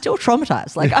 I'm still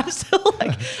traumatized. Like, I'm still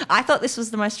like, I thought this was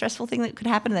the most stressful thing that could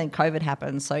happen, and then COVID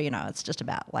happened. So, it's just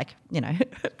about like,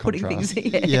 putting Contrast.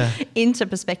 things into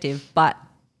perspective. But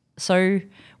so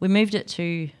we moved it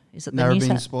to, is it the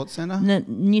Narrabeen Sports Centre?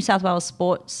 New South Wales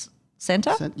Sports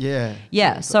Centre? Yeah.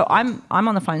 Yeah. So I'm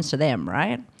on the phones to them,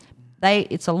 right?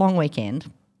 It's a long weekend.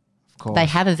 Of course. They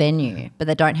have a venue, but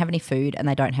they don't have any food and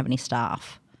they don't have any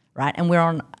staff, right? And we're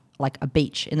on like a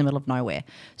beach in the middle of nowhere.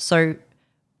 So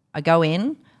I go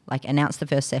in, like announce the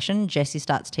first session. Jessie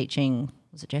starts teaching.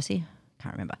 Was it Jessie?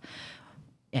 Can't remember.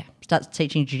 Yeah, starts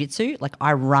teaching jiu-jitsu. Like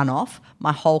I run off.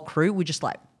 My whole crew, we're just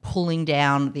like pulling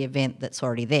down the event that's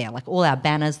already there. Like all our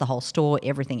banners, the whole store,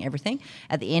 everything.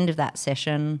 At the end of that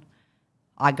session,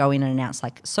 I go in and announce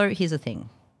like, so here's the thing.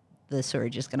 The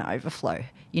sewerage is going to overflow.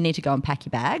 You need to go and pack your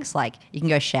bags. Like you can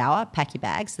go shower, pack your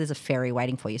bags. There's a ferry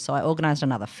waiting for you. So I organised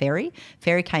another ferry.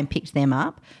 Ferry came, picked them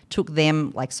up, took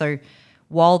them so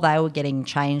while they were getting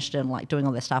changed and like doing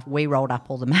all their stuff, we rolled up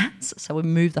all the mats. So we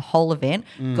moved the whole event,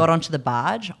 got onto the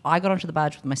barge. I got onto the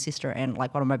barge with my sister and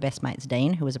like one of my best mates,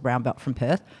 Dean, who was a brown belt from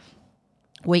Perth.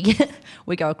 We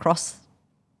go across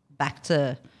back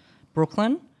to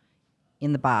Brooklyn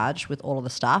in the barge with all of the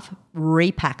stuff,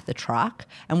 repack the truck,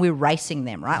 and we're racing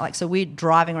them, right? Like, so we're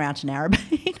driving around to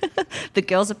Narrabeen. The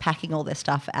girls are packing all their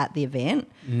stuff at the event,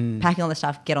 packing all their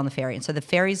stuff, get on the ferry. And so the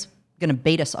ferry's going to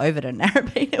beat us over to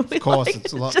Narrabeen. Of course,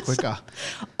 it's a lot quicker.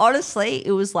 Honestly,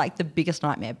 it was like the biggest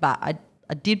nightmare, but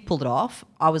I did pull it off.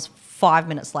 I was 5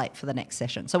 minutes late for the next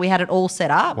session. So we had it all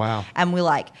set up. Wow. And we're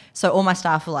like, so all my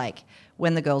staff were like,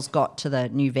 when the girls got to the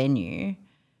new venue,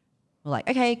 we're like,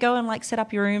 okay, go and like set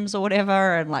up your rooms or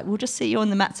whatever, and like we'll just see you on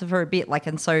the mats for a bit. Like,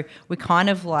 and so we kind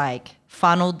of like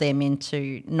funneled them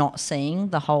into not seeing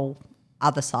the whole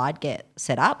other side get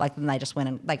set up. Like then they just went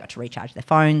and they got to recharge their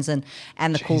phones, and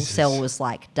the cool sell was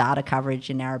like data coverage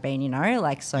in Narrabeen,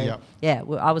 like so. Yep. Yeah,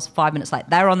 I was 5 minutes late.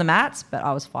 They were on the mats, but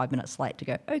I was 5 minutes late to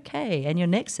go. Okay, and your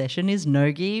next session is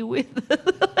no-gi with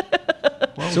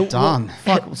Well done.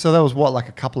 So that was what, like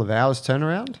a couple of hours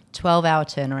turnaround? 12-hour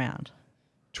turnaround.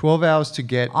 12 hours to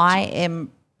get. I am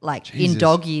like Jesus. in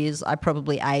dog years, I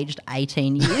probably aged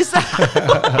 18 years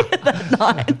that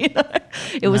night.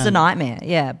 It was a nightmare.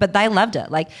 Yeah. But they loved it.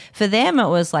 Like for them, it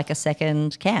was like a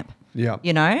second camp. Yeah.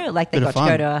 Like they Bit got of to go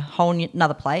fun. to a whole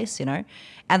another place,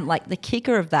 and like the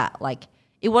kicker of that, like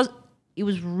it was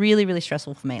really, really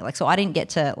stressful for me. Like, so I didn't get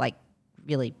to like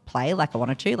really play like I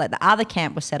wanted to. Like the other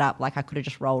camp was set up, like I could have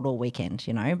just rolled all weekend,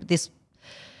 but this,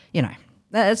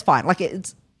 it's fine. Like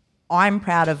I'm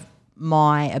proud of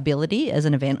my ability as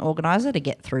an event organizer to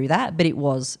get through that, but it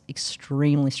was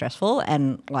extremely stressful,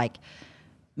 and like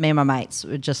me and my mates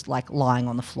were just like lying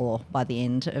on the floor by the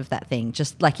end of that thing.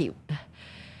 Just like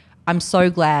I'm so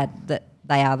glad that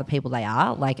they are the people they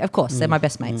are. Like, of course, they're my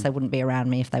best mates. They wouldn't be around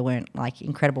me if they weren't like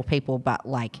incredible people, but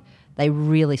like they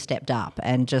really stepped up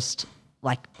and just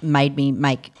like made me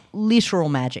make literal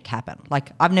magic happen.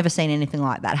 Like I've never seen anything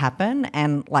like that happen.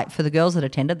 And like for the girls that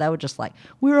attended, they were just like,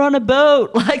 we're on a boat.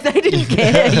 Like they didn't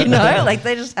care, like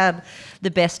they just had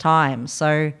the best time.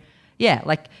 So yeah,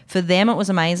 like for them, it was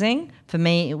amazing. For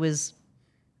me, it was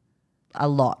a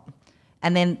lot.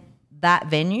 And then that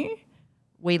venue,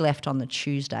 we left on the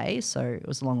Tuesday. So it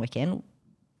was a long weekend.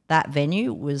 That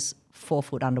venue was 4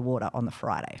 foot underwater on the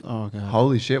Friday. Oh, God.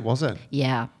 Holy shit, was it?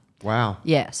 Yeah. Wow.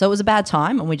 Yeah, so it was a bad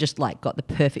time, and we just like got the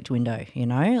perfect window,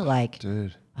 like,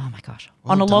 Dude. oh my gosh,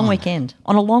 Well on a long done.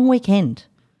 weekend,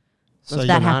 so That's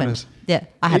that bananas. happened. Yeah,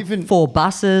 I had 4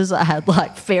 buses, I had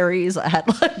like ferries, I had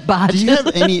like barges. Do you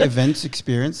have any events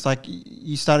experience? Like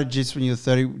you started just when you were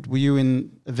 30. Were you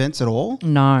in events at all?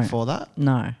 No, Before that?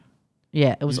 no,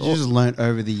 yeah, it was You just learnt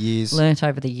over the years. learnt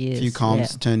over the years. A few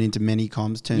comms turned into many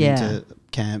comms, turned Yeah. into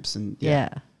camps, and Yeah.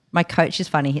 My coach is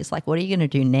funny. He's like, "What are you going to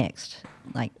do next?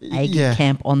 Like Aggie Yeah.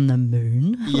 camp on the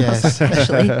moon?" Yes.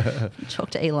 Actually, talk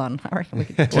to Elon. I reckon we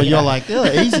could. Well, you're like,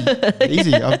 easy,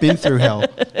 easy. I've been through hell.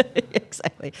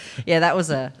 Exactly. Yeah, that was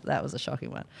a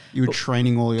shocking one. You were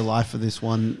training all your life for this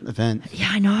one event. Yeah,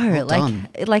 I know. Well done.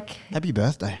 Like, Happy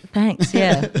birthday. thanks.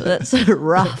 Yeah, that's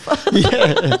rough.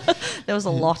 Yeah. There was a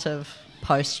lot of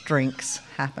post drinks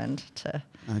happened to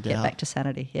No get doubt. back to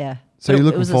sanity. Yeah. So But you're it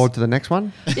looking was forward to the next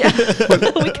one? Yeah,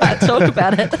 we can't talk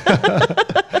about it.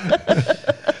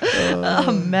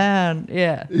 Oh man,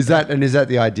 yeah. Is that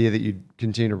the idea that you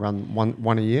continue to run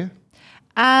one a year?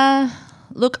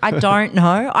 Look, I don't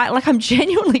know. I'm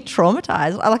genuinely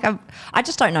traumatized. I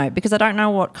just don't know because I don't know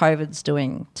what COVID's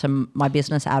doing to my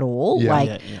business at all. Yeah.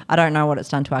 Yeah. I don't know what it's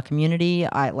done to our community.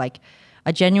 I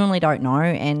genuinely don't know,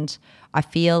 and I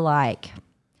feel like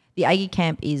the Aggie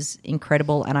camp is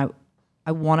incredible, and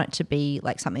I want it to be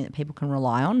like something that people can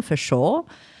rely on for sure.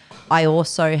 I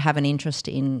also have an interest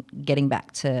in getting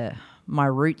back to my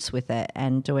roots with it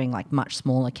and doing like much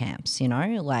smaller camps,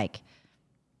 like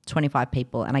 25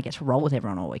 people, and I get to roll with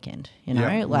everyone all weekend,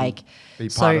 Yeah. like Be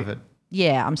part of it.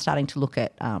 Yeah, I'm starting to look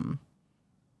at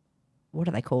what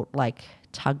are they called? Like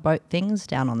tugboat things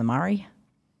down on the Murray.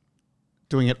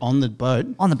 Doing it on the boat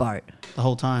On the boat. the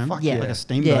whole time. Fuck Yeah. Like a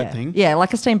steamboat Yeah. thing. Yeah,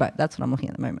 like a steamboat. That's what I'm looking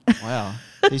at the moment. Wow.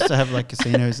 They used to have like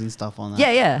casinos and stuff on that.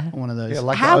 yeah. On one of those. Yeah,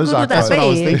 like How the good would Ozark. that That's what I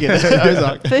was be? thinking.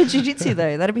 Ozark. For jiu-jitsu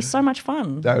though, that'd be so much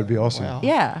fun. That would be awesome. Wow.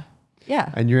 Yeah.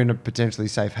 Yeah. And you're in a potentially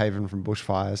safe haven from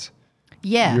bushfires.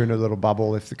 Yeah. You're in a little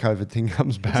bubble if the COVID thing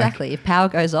comes back. Exactly. If power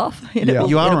goes off, Yeah.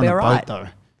 You are it'll on be a all right. boat though.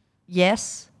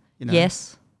 Yes. know.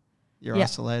 Yes. You're Yeah.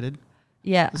 isolated.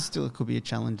 Yeah. There still could be a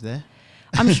challenge there.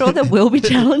 I'm sure there will be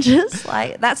challenges.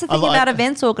 Like that's the thing like- about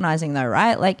events organizing though,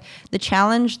 right? Like the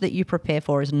challenge that you prepare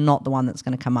for is not the one that's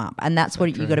going to come up. And that's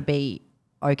what you got to be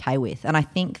okay with. And I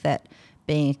think that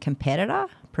being a competitor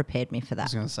prepared me for I that.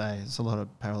 was going to say, there's a lot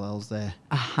of parallels there.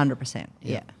 100%.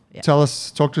 Yeah. Yeah.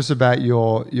 Talk to us about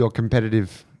your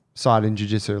competitive side in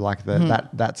jiu-jitsu, like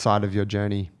that side of your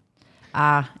journey.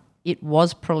 It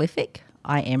was prolific.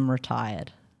 I am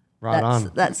retired. Right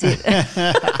on. That's it.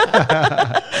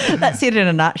 That's it in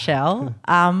a nutshell.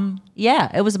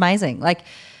 Yeah, it was amazing. Like,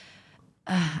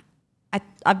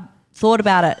 I've thought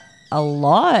about it a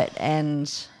lot,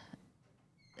 and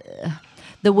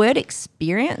the word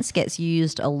experience gets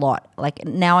used a lot. Like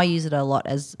now, I use it a lot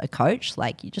as a coach.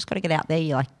 Like you just got to get out there.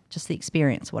 You like just the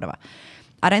experience, whatever.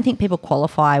 I don't think people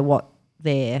qualify what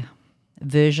their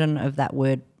version of that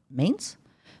word means.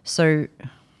 So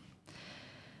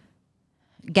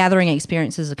gathering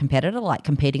experience as a competitor, like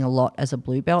competing a lot as a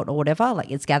blue belt or whatever,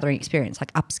 like it's gathering experience,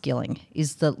 like upskilling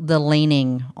is the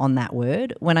leaning on that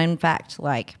word. When in fact,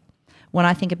 like when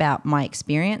I think about my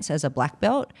experience as a black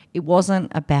belt, it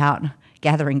wasn't about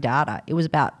gathering data. It was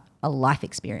about a life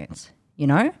experience,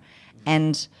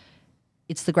 and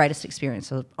it's the greatest experience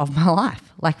of my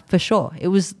life, like for sure. It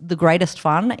was the greatest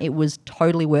fun. It was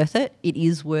totally worth it. It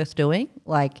is worth doing.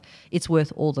 Like it's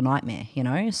worth all the nightmare,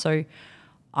 So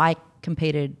I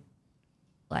competed,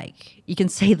 like you can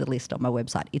see the list on my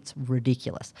website. It's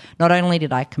ridiculous. Not only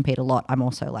did I compete a lot, I'm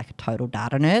also like a total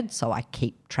data nerd. So I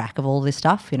keep track of all this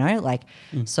stuff,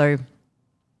 so.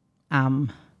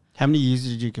 How many years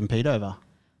did you compete over?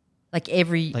 Like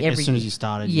every As soon as you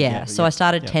started? Yeah. So I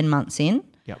started Yep. 10 months in.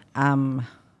 Yep. And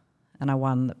I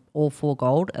won all 4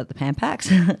 gold at the Pan Packs.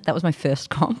 That was my first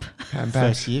comp.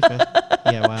 First year.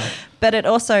 Yeah, wow. But it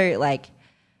also anyway,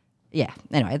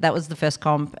 that was the first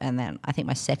comp. And then I think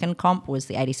my second comp was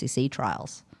the ADCC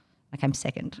trials. I came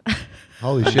second.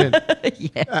 Holy shit.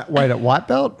 Yeah. Wait, at white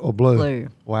belt or blue? Blue.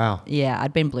 Wow. Yeah.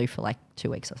 I'd been blue for like 2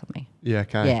 weeks or something. Yeah,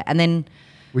 okay. Yeah. And then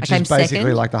Which I came is basically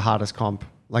second. like the hardest comp.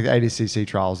 Like ADCC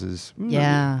trials is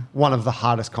Yeah. one of the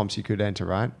hardest comps you could enter,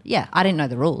 right? Yeah. I didn't know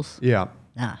the rules. Yeah.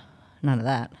 Nah, none of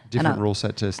that. Different And rule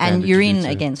set to standard And you're in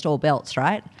jiu-jitsu. against all belts,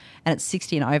 right? And it's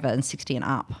 60 and over and 60 and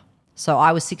up. So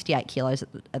I was 68 kilos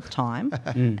at the time,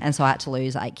 and so I had to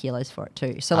lose 8 kilos for it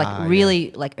too. So really,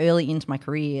 like early into my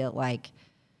career, like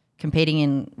competing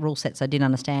in rule sets I didn't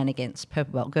understand against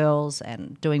purple belt girls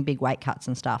and doing big weight cuts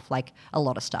and stuff, like a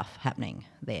lot of stuff happening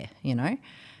there,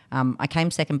 I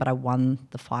came second, but I won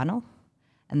the final,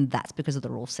 and that's because of the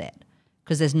rule set.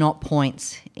 Because there's not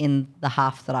points in the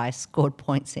half that I scored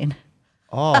points in.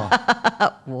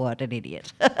 Oh. What an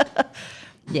idiot.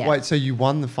 Yeah. Wait, so you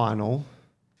won the final?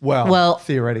 Well, Well,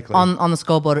 theoretically. On the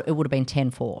scoreboard, it would have been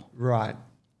 10-4. Right.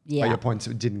 Yeah. But your points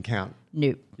didn't count.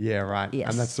 Nope. Yeah, right.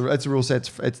 Yes. And that's the rule set.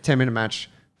 It's 10-minute match,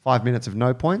 5 minutes of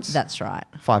no points, That's right.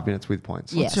 5 minutes with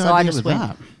points. Yeah. What's your So I idea just with went.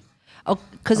 that? Oh,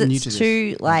 because I'm new it's to this.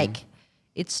 too like,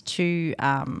 it's too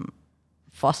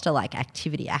foster like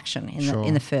activity action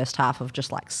in the first half of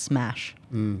just like smash.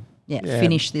 Yeah,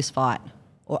 finish this fight,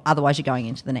 or otherwise you're going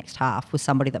into the next half with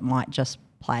somebody that might just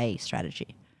play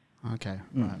strategy. Okay,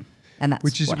 right. And that's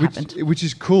what happened. Which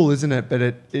is cool, isn't it? But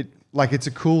it like it's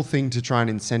a cool thing to try and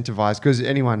incentivize, because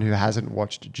anyone who hasn't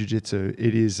watched jiu-jitsu,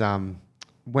 it is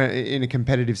when in a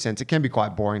competitive sense, it can be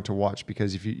quite boring to watch,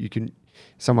 because if you can,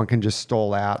 someone can just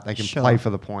stall out, they can play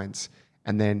for the points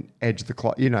and then edge the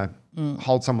clock,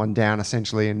 hold someone down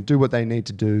essentially and do what they need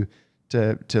to do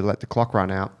to let the clock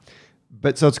run out.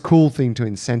 But so it's a cool thing to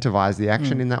incentivize the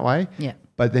action in that way. Yeah.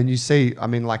 But then you see, I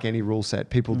mean, like any rule set,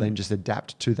 people then just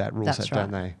adapt to that rule set,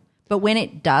 don't they? But when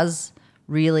it does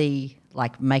really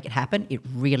like make it happen, it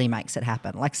really makes it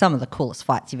happen. Like some of the coolest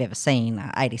fights you've ever seen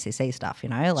are ADCC stuff,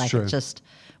 like it just,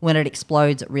 when it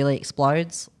explodes, it really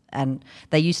explodes. And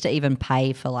they used to even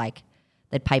pay for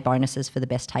they'd pay bonuses for the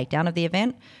best takedown of the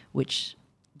event, which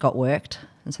got worked.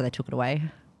 And so they took it away.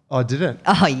 Oh, did it?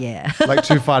 Oh, yeah. Like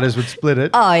two fighters would split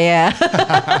it. Oh, yeah.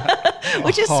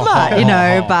 Which is smart,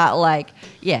 but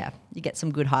you get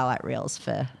some good highlight reels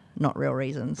for not real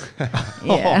reasons.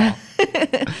 Yeah.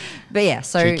 But yeah,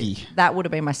 so Cheeky. that would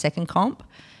have been my second comp.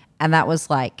 And that was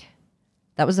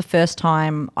the first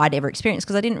time I'd ever experienced,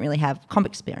 because I didn't really have comp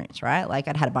experience, right? Like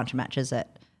I'd had a bunch of matches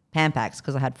at Pampax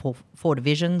because I had four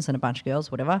divisions and a bunch of girls,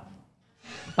 whatever.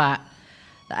 But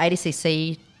the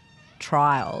ADCC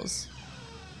trials,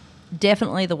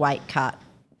 definitely the weight cut,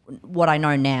 what I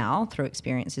know now through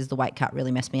experience is the weight cut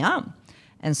really messed me up.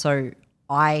 And so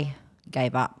I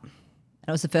gave up. And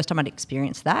it was the first time I'd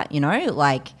experienced that,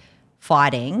 like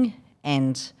fighting.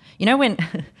 And when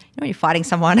you're fighting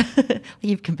someone,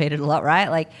 you've competed a lot, right?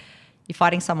 Like you're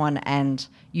fighting someone and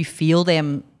you feel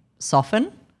them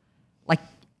soften,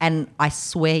 and I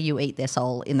swear you eat their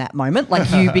soul in that moment.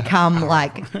 Like you become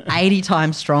like 80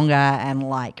 times stronger and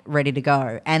like ready to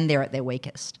go, and they're at their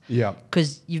weakest. Yeah.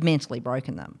 Because you've mentally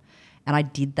broken them. And I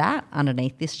did that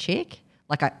underneath this chick.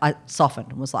 Like I softened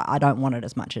and was like, I don't want it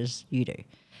as much as you do.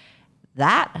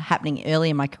 That happening early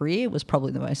in my career was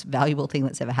probably the most valuable thing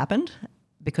that's ever happened,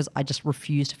 because I just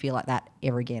refuse to feel like that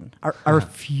ever again. I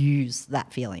refuse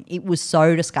that feeling. It was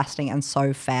so disgusting and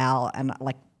so foul, and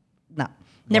like, no.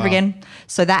 Never again.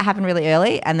 So that happened really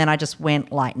early, and then I just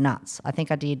went like nuts. I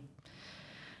think I did,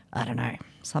 I don't know,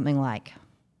 something like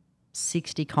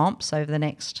 60 comps over the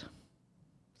next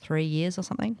 3 years or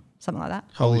something like that.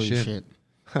 Holy shit.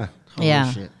 Holy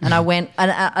shit. And I went,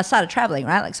 and I started traveling,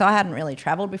 right? Like, so I hadn't really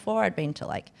traveled before. I'd been to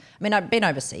I'd been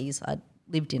overseas. I'd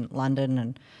lived in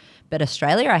London, but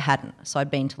Australia I hadn't. So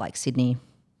I'd been to like Sydney,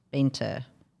 been to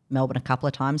Melbourne a couple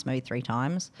of times, maybe 3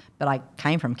 times, but I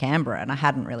came from Canberra and I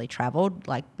hadn't really travelled,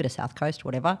 like a bit of South Coast,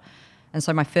 whatever. And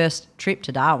so my first trip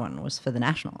to Darwin was for the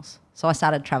Nationals. So I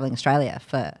started travelling Australia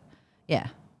for,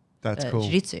 That's cool.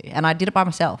 jiu-jitsu. And I did it by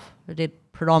myself. I did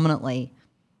predominantly,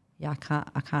 I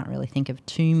can't really think of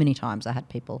too many times I had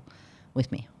people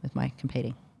with me with my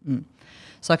competing.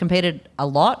 So I competed a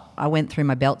lot. I went through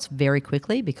my belts very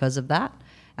quickly because of that.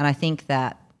 And I think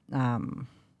that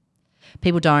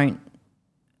people don't,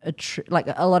 like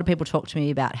a lot of people talk to me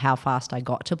about how fast I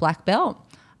got to black belt,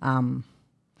 and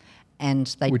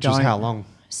they Which don't. is how long?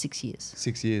 6 years.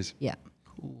 6 years. Yeah,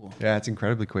 Cool. Yeah, it's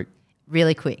incredibly quick.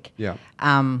 really quick. Yeah.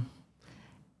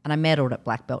 And I medaled at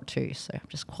black belt too, so I'm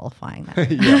just qualifying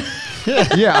that. Yeah.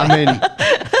 Yeah, I mean,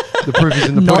 the proof is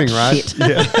in the Not pudding, right? shit.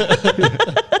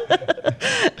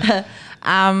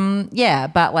 Yeah.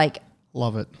 But like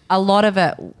Love it. a lot of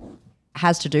it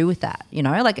has to do with that,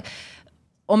 like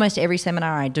almost every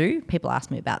seminar I do, people ask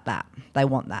me about that. They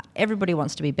want that. Everybody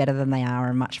wants to be better than they are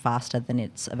and much faster than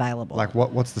it's available. Like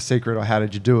what's the secret, or how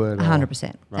did you do it?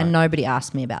 100%. Right. And nobody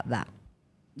asks me about that.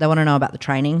 They want to know about the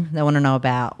training. They want to know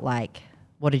about like,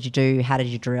 what did you do? How did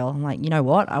you drill? I'm like, you know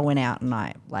what? I went out and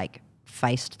I like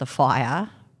faced the fire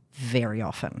very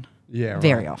often. Yeah, right.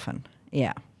 Very often.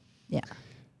 Yeah. Yeah.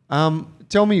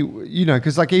 Tell me,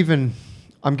 because like even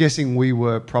I'm guessing we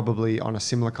were probably on a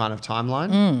similar kind of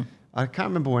timeline. I can't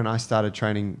remember when I started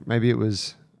training. Maybe it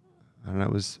was, I don't know,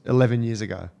 it was 11 years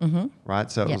ago, right?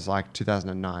 So it was like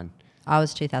 2009. I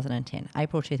was 2010,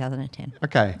 April 2010.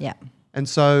 Okay. Yeah. And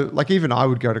so like even I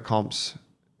would go to comps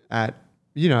at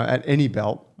any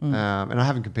belt, and I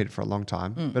haven't competed for a long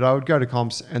time, but I would go to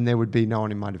comps and there would be no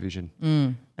one in my division.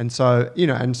 And so,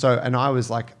 and I was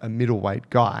like a middleweight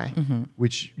guy,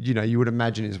 which, you would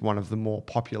imagine is one of the more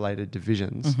populated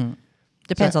divisions.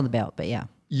 Depends on the belt, but yeah.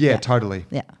 Yeah, totally.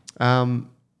 Yeah.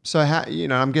 So how,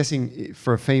 I'm guessing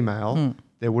for a female,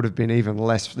 there would have been even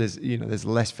less, there's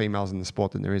less females in the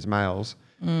sport than there is males.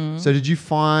 So did you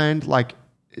find like,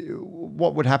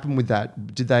 what would happen with that?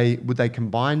 Would they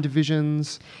combine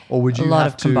divisions, or would you A lot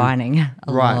have of to combining. A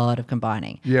Right. lot of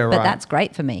combining. Yeah, But right. that's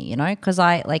great for me, because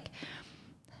I like,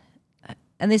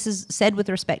 and this is said with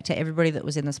respect to everybody that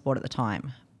was in the sport at the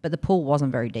time, but the pool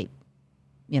wasn't very deep,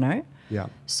 Yeah.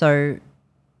 So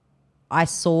I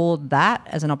saw that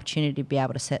as an opportunity to be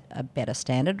able to set a better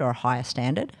standard or a higher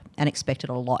standard, and expected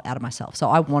a lot out of myself. So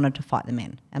I wanted to fight the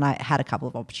men, and I had a couple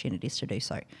of opportunities to do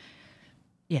so.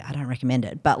 Yeah, I don't recommend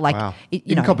it, but like, Wow. you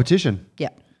In know, competition, yeah.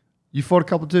 you fought a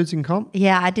couple of dudes in comp.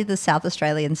 Yeah, I did the South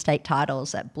Australian state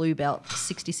titles at blue belt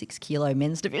 66 kilo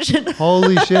men's division.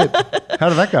 Holy shit! How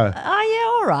did that go? Oh,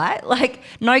 yeah, all right. Like,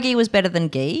 no gi was better than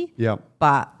gi, Yeah.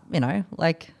 but,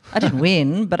 like, I didn't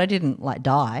win, but I didn't, like,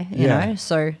 die, you Yeah. know?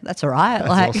 So that's all right.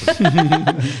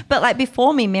 But, like,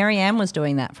 before me, Mary Ann was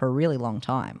doing that for a really long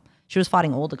time. She was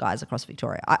fighting all the guys across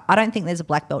Victoria. I don't think there's a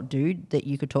black belt dude that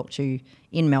you could talk to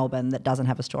in Melbourne that doesn't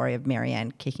have a story of Mary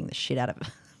Ann kicking the shit out of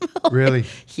Really?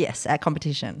 Yes, at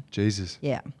competition. Jesus.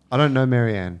 Yeah. I don't know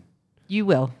Marianne. You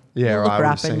will. Yeah, You'll right, look I her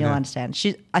would've up and seen you'll her.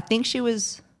 understand. I think she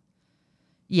was.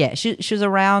 Yeah, she was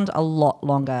around a lot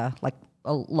longer, like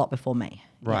a lot before me.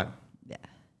 Right. Yeah,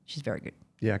 she's very good.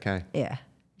 Yeah. Okay. Yeah,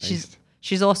 Beast.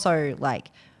 she's also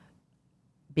like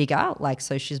bigger, like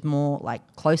so she's more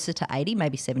like closer to 80,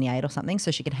 maybe 78 or something.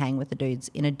 So she could hang with the dudes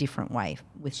in a different way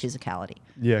with physicality.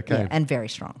 Yeah. Okay. and very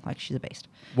strong. Like she's a beast.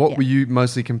 What Yeah. were you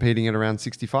mostly competing at around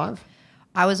 65?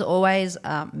 I was always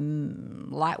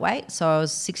lightweight, so I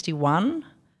was 61,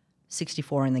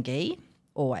 64 in the gi,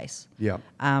 always. Yeah.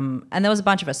 And there was a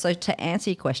bunch of us. So to answer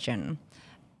your question,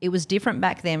 it was different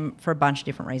back then for a bunch of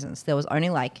different reasons. There was only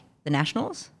like the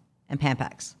nationals and Pan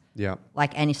Packs, Yeah.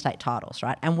 like any state titles,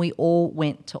 right? And we all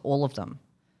went to all of them.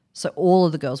 So all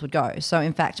of the girls would go. So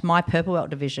in fact, my purple belt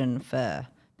division for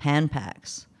Pan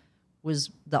Packs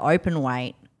was the open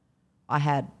weight. I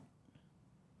had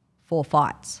 4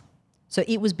 fights. So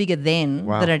it was bigger then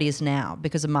Wow. than it is now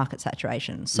because of market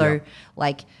saturation. So Yeah.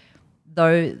 like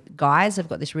though guys have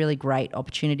got this really great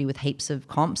opportunity with heaps of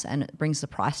comps and it brings the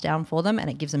price down for them and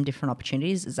it gives them different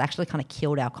opportunities, it's actually kind of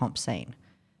killed our comp scene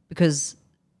because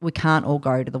we can't all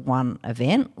go to the one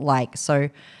event. Like, so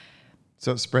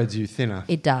So it spreads you thinner.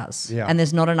 it does. Yeah. And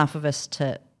there's not enough of us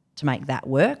to make that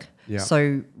work. Yeah.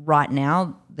 So right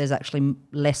now there's actually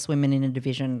less women in a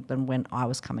division than when I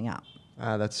was coming up.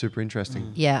 That's super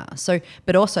interesting. Yeah. So,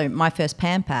 but also my first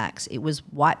Pan Packs, it was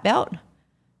white belt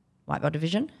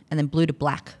division, and then blue to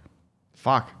black.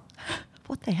 Fuck.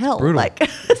 What the hell? brutal. Like,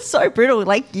 it's so brutal.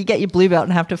 Like, you get your blue belt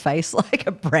and have to face like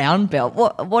a brown belt.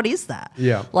 What is that?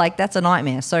 Yeah. Like, that's a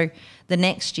nightmare. So the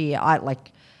next year, I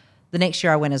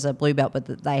went as a blue belt,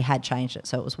 but they had changed it.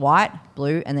 So it was white,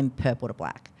 blue, and then purple to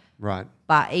black. Right.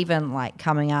 But even like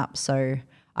coming up, so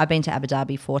I've been to Abu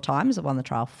Dhabi 4 times. I've won the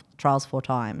trials 4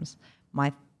 times.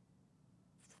 My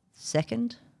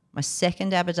second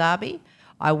Abu Dhabi,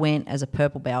 I went as a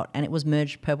purple belt and it was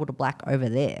merged purple to black over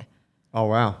there. Oh,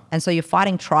 wow. And so you're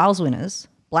fighting trials winners,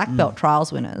 black belt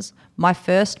trials winners. My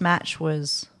first match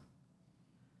was,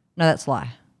 no, that's a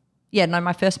lie. Yeah, no,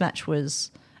 my first match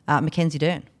was Mackenzie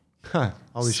Dern. Huh.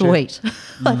 Holy shit. Sweet.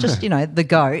 Like just, the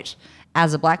GOAT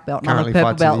as a black belt. And I'm Currently a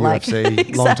purple fights in belt. the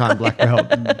UFC, long-time black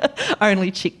belt.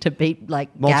 Only chick to beat like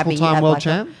Multiple Gabby. time at world black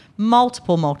belt. champ?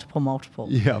 Multiple.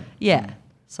 Yeah. Yeah.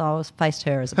 So I was faced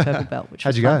her as a purple belt, which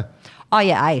How'd was you fun. go? Oh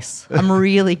yeah, ace. I'm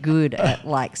really good at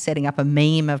like setting up a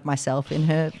meme of myself in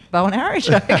her bow and arrow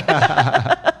joke.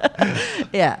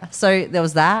 Yeah. So there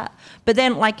was that. But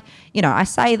then I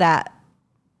say that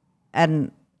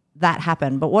and that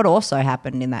happened. But what also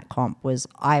happened in that comp was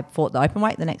I fought the open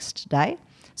weight the next day.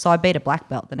 So I beat a black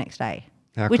belt the next day,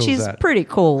 How which cool is is that? pretty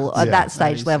cool at Yeah. that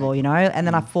stage level, And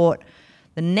then I fought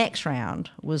the next round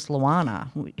was Luana,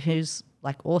 who's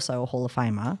like also a Hall of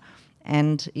Famer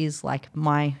and is like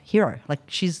my hero. Like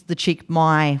she's the chick,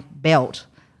 my belt,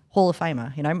 Hall of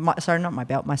Famer, sorry, not my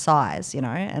belt, my size,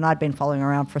 and I'd been following her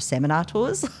around for seminar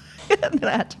tours and then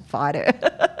I had to fight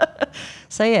her.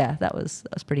 So yeah, that was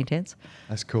pretty intense,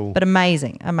 That's cool. but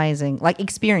amazing, like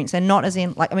experience, and not as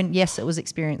in yes, it was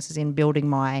experience as in building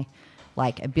my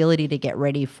like ability to get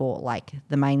ready for like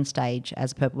the main stage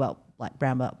as a purple belt, like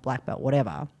brown belt, black belt,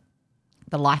 whatever.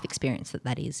 The life experience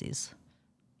that is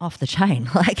off the chain.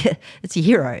 Like it's your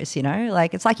heroes,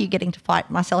 like it's like you getting to fight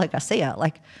Marcelo Garcia.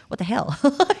 Like what the hell?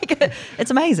 Like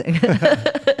it's amazing.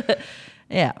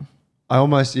 Yeah. I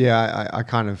almost, I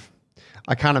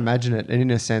can't imagine it. And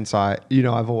in a sense, I've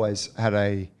always had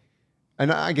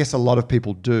and I guess a lot of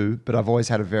people do, but I've always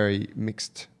had a very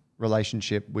mixed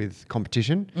relationship with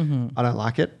competition. I don't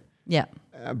like it. Yeah.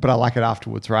 but I like it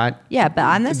afterwards, right? Yeah, but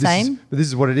I'm the same. But this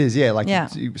is what it is. Yeah, like Yeah.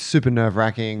 it's super nerve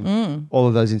wracking. All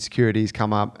of those insecurities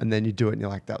come up, and then you do it, and you're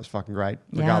like, that was fucking great,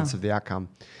 regardless Yeah. of the outcome.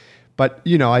 But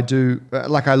I do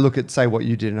like I look at say what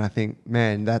you did, and I think,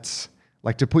 man, that's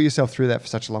like to put yourself through that for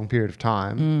such a long period of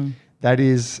time. That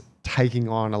is taking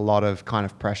on a lot of kind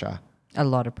of pressure. A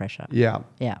lot of pressure. Yeah.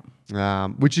 Yeah.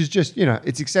 Which is just,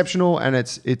 it's exceptional, and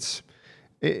it's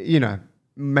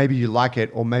maybe you like it,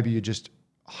 or maybe you're just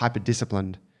hyper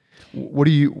disciplined. What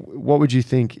would you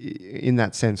think in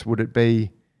that sense? Would it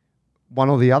be one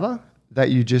or the other that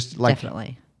you just like?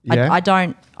 Definitely. Yeah?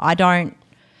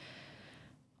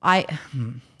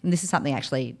 And this is something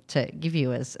actually to give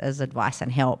you as advice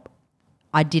and help.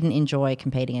 I didn't enjoy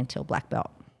competing until black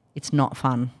belt. It's not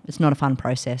fun. It's not a fun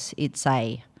process.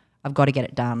 I've got to get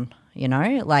it done,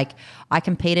 Like I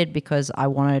competed because I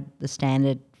wanted the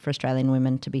standard for Australian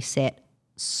women to be set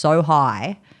so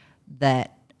high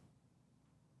that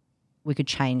we could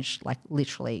change like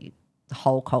literally the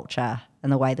whole culture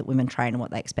and the way that women train and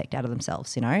what they expect out of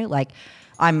themselves, Like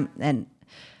and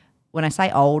when I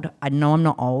say old, I know I'm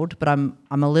not old, but I'm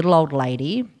a little old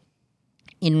lady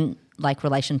in like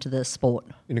relation to the sport.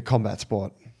 In a combat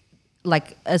sport.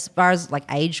 Like as far as like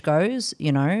age goes,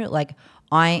 like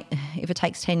if it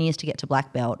takes 10 years to get to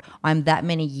black belt, I'm that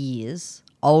many years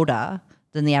older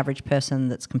than the average person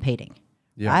that's competing.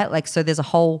 Yeah. Right? Like so there's a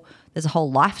whole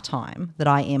lifetime that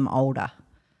I am older.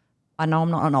 I know I'm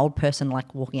not an old person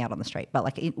like walking out on the street, but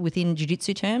like within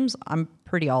jiu-jitsu terms, I'm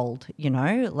pretty old,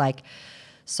 like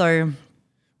so.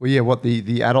 Well, yeah, what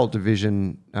the adult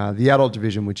division,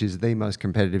 which is the most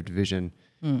competitive division,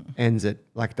 ends at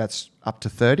like that's up to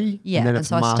 30. Yeah, and then and it's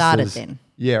so I masters. started then.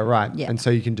 Yeah, right. Yeah. And so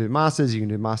you can do masters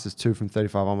 2 from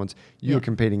 35 onwards. You were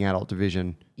competing adult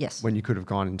division. Yes. When you could have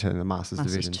gone into the masters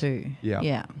division. 2. Yeah.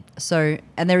 Yeah. So,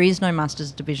 and there is no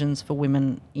masters divisions for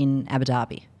women in Abu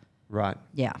Dhabi. Right.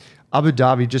 Yeah. Abu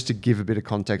Dhabi, just to give a bit of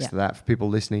context Yeah. to that for people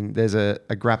listening, there's a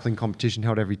grappling competition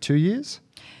held every 2 years.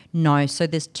 No, so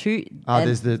there's two.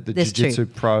 There's the there's Jiu-Jitsu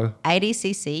two. Pro.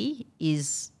 ADCC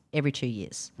is every 2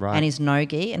 years. Right. And is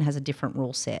no-gi and has a different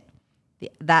rule set.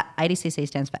 That ADCC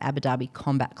stands for Abu Dhabi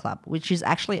Combat Club, which is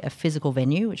actually a physical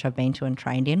venue, which I've been to and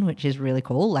trained in, which is really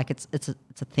cool. Like it's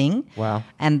a thing. Wow.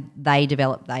 And they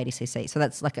developed the ADCC. So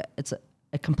that's like it's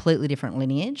a completely different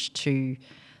lineage to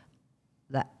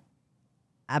the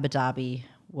Abu Dhabi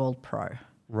World Pro,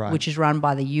 Right. which is run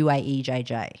by the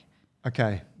UAEJJ.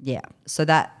 Okay. Yeah. So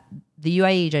that the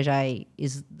UAEJJ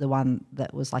is the one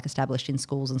that was like established in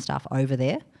schools and stuff over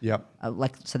there. Yep.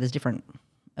 So there's different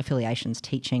affiliations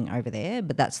teaching over there,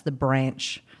 but that's the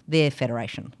branch, their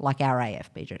federation, like our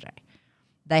AFBJJ.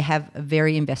 They have a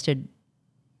very invested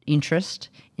interest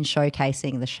in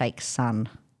showcasing the Sheikh's son.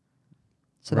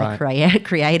 So Right. they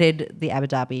created the Abu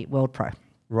Dhabi World Pro.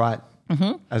 Right.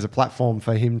 Mm-hmm. As a platform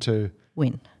for him to.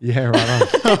 Win. Yeah, right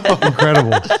on.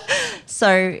 Incredible.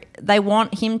 So they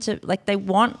want him to, they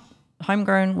want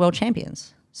homegrown world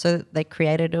champions. So they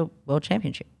created a world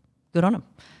championship. Good on them.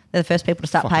 They're the first people to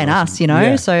start Fucking paying awesome. us, you know?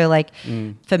 Yeah.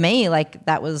 So for me,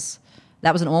 that was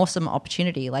an awesome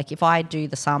opportunity. Like if I do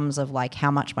the sums of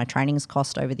how much my training's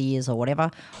cost over the years or whatever,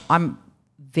 I'm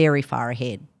very far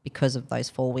ahead because of those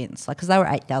 4 wins. Because they were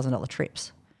 $8,000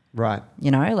 trips, Right.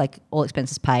 all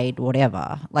expenses paid,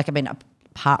 whatever.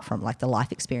 Apart from the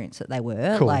life experience that they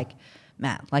were, Cool.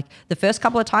 the first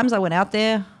couple of times I went out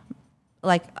there,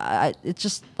 it's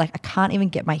just I can't even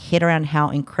get my head around how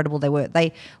incredible they were.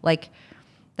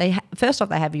 First off,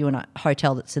 they have you in a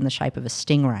hotel that's in the shape of a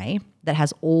stingray that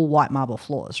has all white marble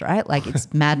floors, right?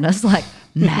 It's madness,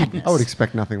 madness. I would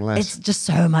expect nothing less. It's just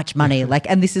so much money.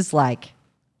 And this is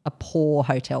a poor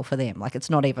hotel for them. It's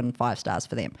not even 5 stars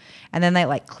for them. And then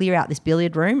they clear out this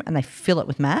billiard room and they fill it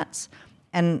with mats.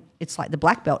 And it's the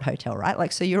black belt hotel,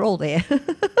 right? So you're all there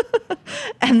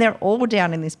and they're all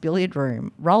down in this billiard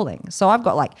room rolling. So I've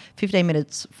got 15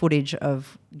 minutes footage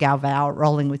of Galvao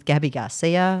rolling with Gabby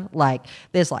Garcia.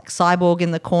 There's Cyborg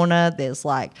in the corner. There's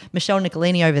Michelle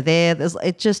Nicolini over there.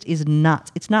 It just is nuts.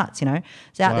 It's nuts,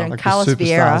 It's out there. And Carlos the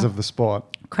superstars Vieira, of the sport.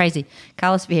 crazy.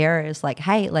 Carlos Vieira is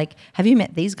hey, have you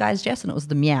met these guys, Jess? And it was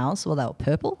the Meows. Well, they were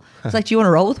purple. It's do you want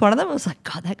to roll with one of them? I was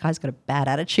God, that guy's got a bad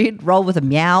attitude. Roll with a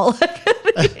Meow.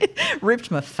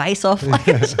 Ripped my face off.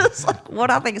 It's just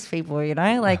what are these people,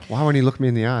 Why won't he look me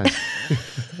in the eyes?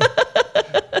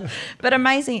 But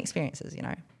amazing experiences,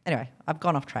 Anyway, I've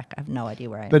gone off track. I have no idea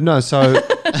where I am. But no, so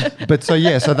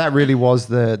that really was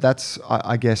that's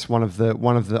I guess one of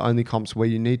the only comps where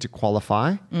you need to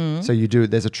qualify. So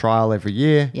there's a trial every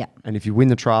year. Yeah. And if you win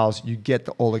the trials, you get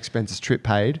the all expenses trip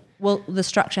paid. Well, the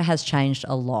structure has changed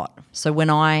a lot. So when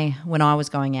I was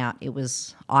going out, it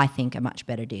was, I think, a much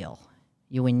better deal.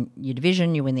 You win your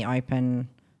division, you win the open,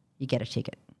 you get a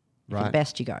ticket. If you're the Right.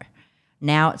 best, you go.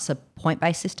 Now it's a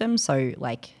point-based system, so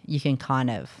like you can kind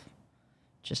of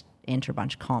just enter a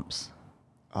bunch of comps.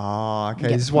 Oh, okay.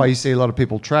 Get This is the why you points. see a lot of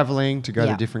people traveling to go to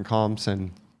Yeah. different comps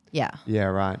and Yeah. yeah,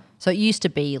 right. So it used to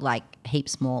be like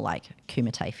heaps more like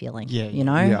Kumite feeling. Yeah, You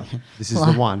know? Yeah, this is the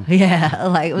Like- one. Yeah.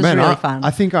 Like it was Man, really fun.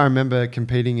 I think I remember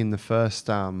competing in the first.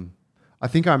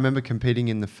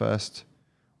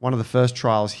 One of the first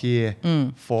trials here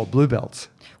Mm. for blue belts.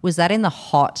 was that in the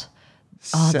hot?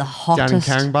 Oh, Set the hottest.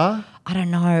 down in Caringbah. I don't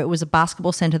know. It was a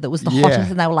basketball center that was the Yeah.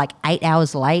 hottest, and they were like 8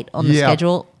 hours late on the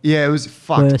schedule. Yeah, it was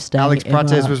fucked. Worst day Alex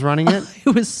Prates ever. was running it.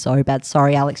 It was so bad.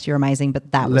 Sorry, Alex, you're amazing,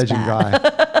 but that was Legend bad. guy.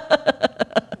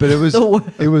 But it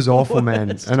was awful,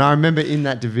 man. And I remember in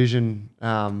that division,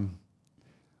 I'm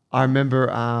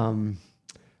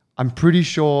pretty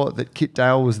sure that Kit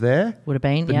Dale was there, Would have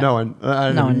been. but Yeah. no one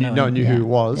knew yeah, who he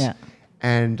was. Yeah.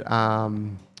 And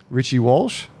Richie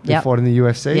Walsh, who Yep. fought in the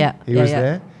UFC, Yeah, he yeah, was yeah.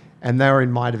 there, and they were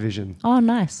in my division. Oh,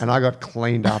 nice. And I got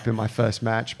cleaned up in my first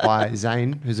match by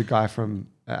Zane, who's a guy from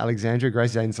Alexandria,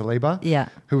 Grace Zane Saliba, Yeah.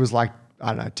 who was like, I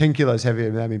don't know, 10 kilos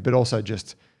heavier than me, but also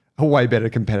just a way better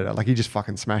competitor. Like he just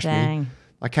fucking smashed me. Dang.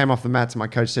 I came off the mats and my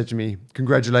coach said to me,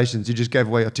 "Congratulations, you just gave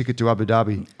away your ticket to Abu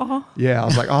Dhabi." Oh. Yeah, I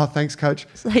was like, "Oh, thanks, coach."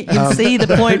 So you can see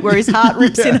the point where his heart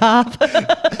rips in half.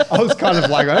 I was kind of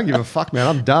like, I don't give a fuck, man.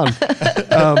 I'm done.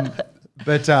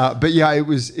 But yeah, it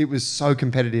was so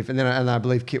competitive, and I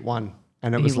believe Kit won,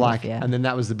 and it He was would have, like, yeah. and then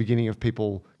that was the beginning of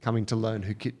people coming to learn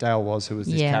who Kit Dale was, who was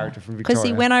this character from Because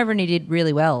Victoria. he went over and he did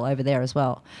really well over there as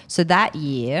well. So that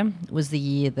year was the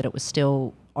year that it was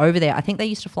still over there. I think they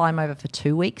used to fly him over for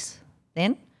 2 weeks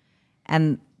then,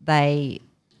 and they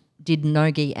did no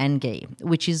gi and gi,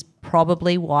 which is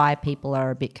probably why people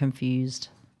are a bit confused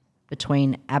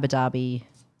between Abu Dhabi,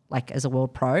 like as a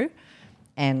world pro,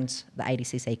 and the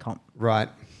ADCC comp, Right.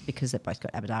 because they've both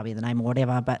got Abu Dhabi in the name or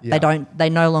whatever, but Yeah. they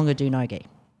no longer do no gi.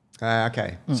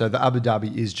 Okay. So the Abu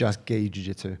Dhabi is just gi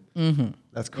jiu-jitsu. Mm-hmm.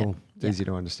 That's cool. It's easy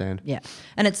to understand. Yeah.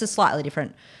 And it's a slightly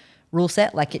different rule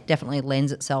set. Like it definitely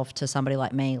lends itself to somebody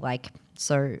like me. Like,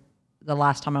 so the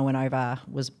last time I went over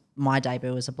was my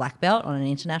debut as a black belt on an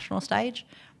international stage,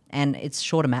 and it's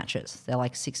shorter matches. They're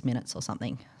like 6 minutes or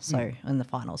something. So in the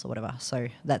finals or whatever. So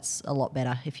that's a lot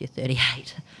better if you're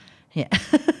 38. Yeah.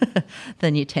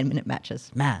 than your 10-minute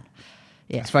matches. Man.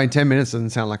 Yeah. It's funny, 10 minutes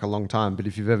doesn't sound like a long time, but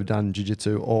if you've ever done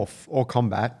jiu-jitsu or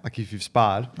combat, like if you've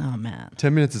sparred, Oh, man.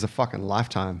 10 minutes is a fucking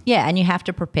lifetime. Yeah. And you have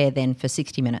to prepare then for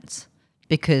 60 minutes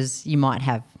because you might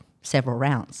have several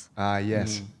rounds.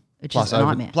 Yes. Which is a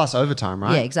nightmare. Plus overtime,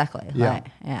 right? Yeah, exactly. Yeah. Like,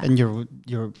 yeah. And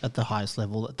you're at the highest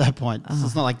level at that point. So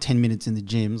it's not like 10 minutes in the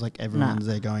gym. It's like everyone's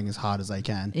there going as hard as they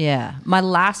can. Yeah. My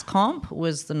last comp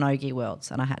was the Nogi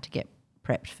Worlds, and I had to get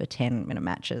prepped for 10-minute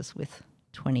matches with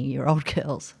 20-year-old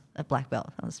girls at black belt.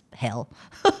 That was hell.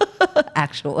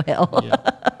 Actual hell.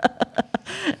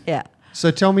 Yeah.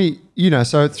 So tell me,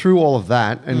 so through all of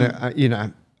that,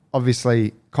 and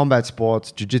obviously combat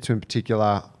sports, jiu-jitsu in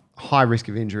particular, high risk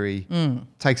of injury,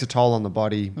 takes a toll on the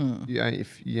body. I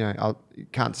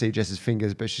can't see Jess's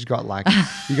fingers, but she's got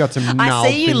you got some. I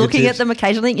see you looking at them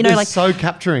occasionally. They're Like so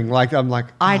capturing. Like I'm like,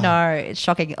 I oh. know it's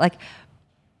shocking. Like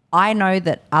I know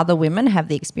that other women have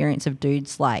the experience of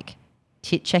dudes like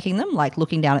tit checking them, like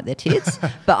looking down at their tits,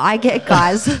 but I get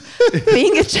guys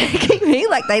finger checking me,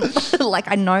 like they, like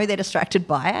I know they're distracted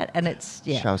by it, and it's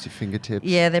Show us your fingertips.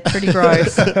 yeah, they're pretty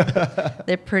gross.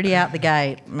 They're pretty out the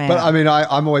gate, man. But I mean,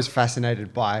 I'm always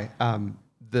fascinated by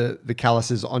the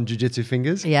calluses on jiu-jitsu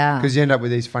fingers. Yeah. Because you end up with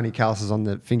these funny calluses on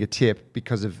the fingertip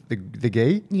because of the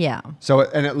gi. Yeah. So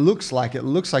it looks like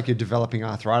you're developing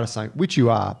arthritis, which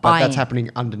you are, but I that's am. happening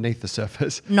underneath the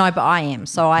surface. No, but I am.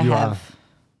 So I You have, are.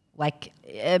 like,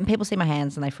 people see my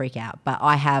hands and they freak out, but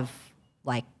I have,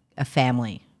 like, a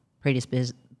family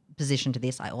predisposition to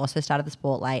this. I also started the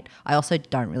sport late. I also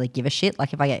don't really give a shit.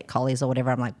 Like, if I get collies or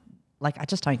whatever, I'm like, I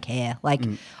just don't care. Like,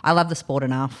 I love the sport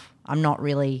enough. I'm not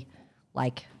really,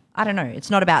 like, I don't know. It's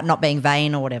not about not being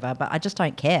vain or whatever, but I just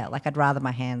don't care. Like, I'd rather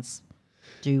my hands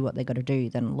do what they got to do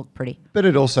than look pretty. But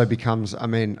it also becomes, I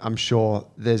mean, I'm sure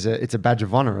it's a badge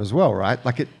of honor as well, right?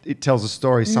 Like it tells a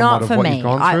story somewhat Not of for what me. you've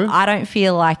gone through. I don't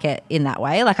feel like it in that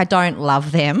way. Like I don't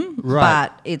love them, Right.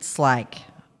 but it's like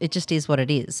it just is what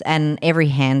it is. And every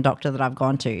hand doctor that I've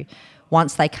gone to,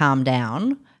 once they calm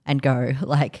down and go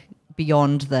like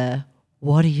beyond the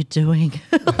what are you doing,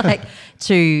 like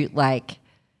to like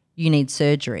you need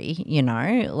surgery,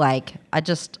 like I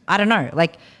don't know,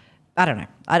 like I don't know.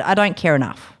 I don't care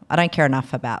enough. I don't care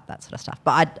enough about that sort of stuff.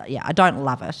 But I don't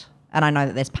love it. And I know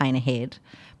that there's pain ahead.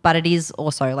 But it is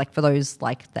also like for those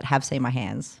like that have seen my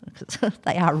hands,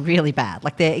 they are really bad.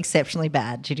 Like they're exceptionally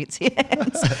bad jiu-jitsu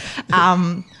hands.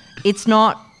 It's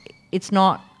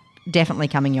not definitely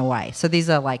coming your way. So these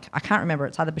are like, I can't remember,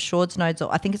 it's either Bashord's nodes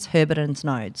or I think it's Herberton's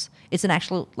nodes. It's an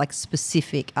actual like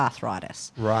specific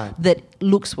arthritis. Right. That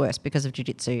looks worse because of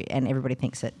jiu-jitsu and everybody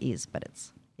thinks it is, but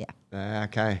it's,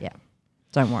 Okay. yeah.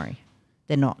 Don't worry.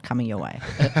 They're not coming your way.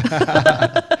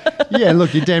 Yeah,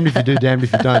 look, you're damned if you do, damned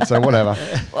if you don't, so whatever.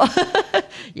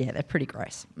 Yeah, they're pretty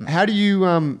gross. How do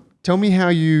you, tell me how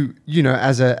you know,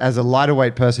 as a lighter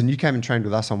weight person, you came and trained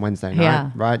with us on Wednesday night,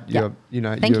 Yeah. right? Yeah. Thank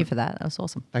You're- you for that. That was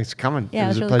awesome. Thanks for coming. Yeah, it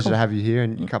was it a was really pleasure cool. to have you here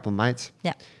and a couple of mates.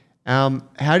 Yeah.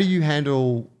 How do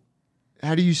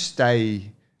you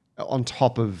stay on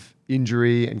top of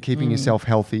injury and keeping yourself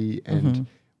healthy? And,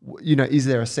 you know, is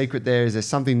there a secret there? Is there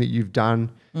something that you've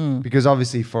done? Because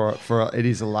obviously for it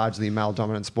is a largely male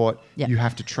dominant sport. Yeah. You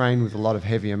have to train with a lot of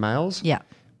heavier males. Yeah.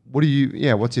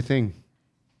 What's your thing?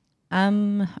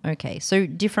 Okay. So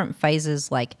different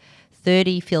phases, like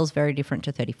 30 feels very different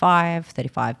to 35,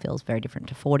 35 feels very different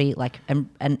to 40, like, and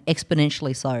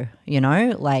exponentially so, you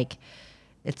know, like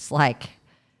it's like,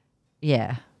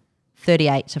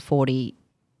 38 to 40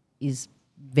 is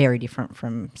very different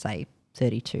from say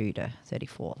 32 to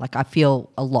 34. Like I feel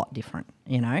a lot different,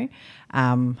 you know?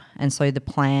 And so the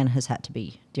plan has had to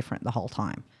be different the whole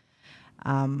time.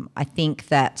 I think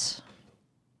that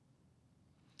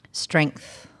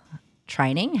strength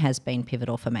training has been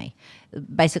pivotal for me.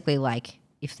 Basically, like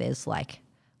if there's like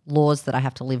laws that I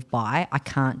have to live by, I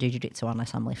can't do jiu-jitsu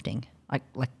unless I'm lifting.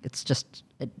 Like it's just,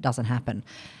 it doesn't happen.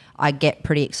 I get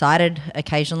pretty excited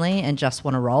occasionally and just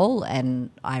want to roll,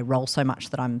 and I roll so much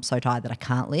that I'm so tired that I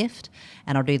can't lift,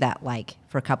 and I'll do that like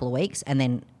for a couple of weeks, and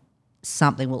then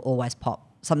something will always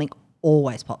pop. Something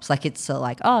always pops. Like it's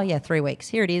like, oh yeah, 3 weeks,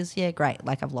 here it is. Yeah, great.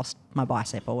 Like I've lost my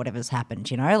bicep or whatever's happened,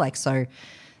 you know? Like so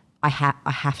I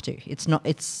have to. It's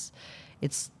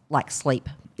like sleep.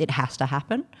 It has to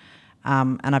happen.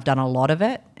 And I've done a lot of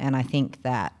it, and I think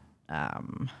that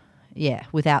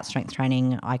without strength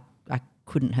training I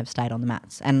couldn't have stayed on the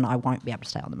mats, and I won't be able to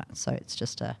stay on the mats. So it's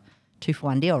just a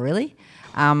 2-for-1 deal, really.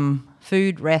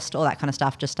 Food, rest, all that kind of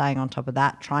stuff, just staying on top of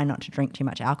that. Try not to drink too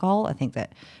much alcohol. I think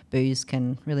that booze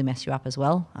can really mess you up as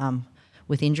well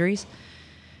with injuries.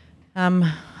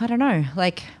 I don't know.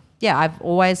 Like, yeah, I've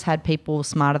always had people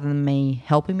smarter than me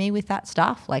helping me with that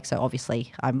stuff. Like, so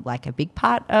obviously I'm like a big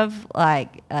part of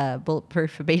like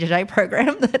Bulletproof for BJJ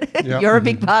program that you're a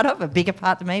big part of, a bigger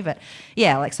part than me. But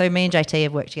yeah, like, so me and JT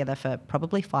have worked together for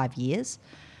probably 5 years.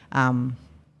 And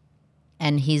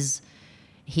his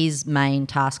main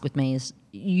task with me is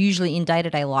usually in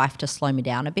day-to-day life to slow me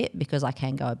down a bit, because I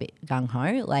can go a bit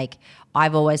gung-ho. Like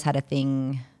I've always had a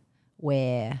thing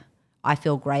where I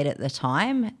feel great at the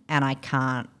time and I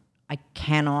cannot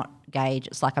gauge,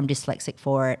 it's like I'm dyslexic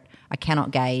for it. I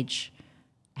cannot gauge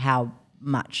how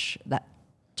much that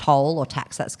toll or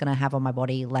tax that's going to have on my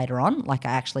body later on. Like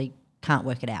I actually can't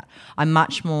work it out. I'm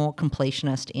much more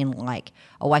completionist in like,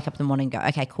 I'll wake up in the morning and go,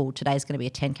 okay, cool, today's going to be a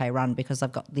 10K run because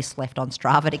I've got this left on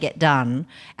Strava to get done,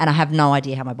 and I have no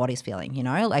idea how my body's feeling, you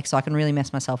know? Like, so I can really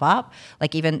mess myself up.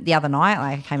 Like even the other night,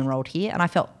 like I came and rolled here and I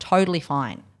felt totally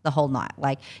fine the whole night.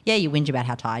 Like, yeah, you whinge about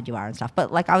how tired you are and stuff,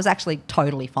 but like I was actually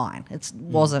totally fine. It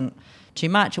wasn't too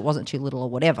much, it wasn't too little or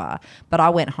whatever, but I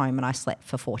went home and I slept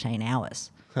for 14 hours,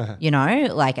 you know?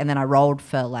 Like, and then I rolled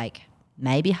for like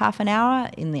maybe half an hour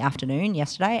in the afternoon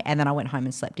yesterday, and then I went home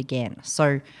and slept again.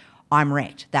 So I'm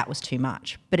wrecked. That was too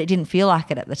much. But it didn't feel like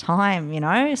it at the time, you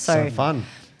know? So fun.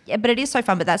 Yeah, but it is so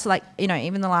fun. But that's like, you know,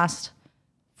 even the last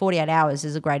 48 hours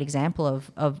is a great example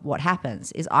of what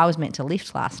happens. Is I was meant to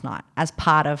lift last night as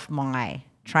part of my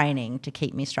training to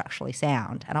keep me structurally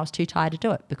sound, and I was too tired to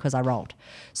do it because I rolled.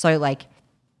 So like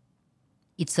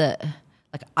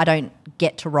I don't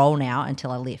get to roll now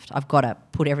until I lift. I've got to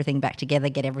put everything back together,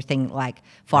 get everything like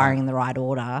firing in the right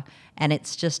order, and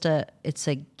it's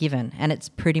a given, and it's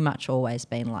pretty much always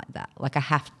been like that. Like I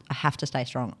have to stay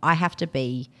strong. I have to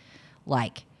be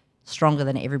like stronger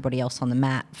than everybody else on the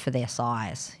mat for their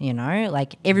size, you know?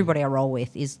 Like everybody I roll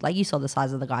with is like, you saw the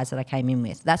size of the guys that I came in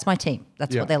with. That's my team.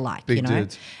 That's what they're like, big you know?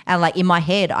 dudes. And like in my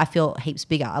head, I feel heaps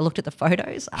bigger. I looked at the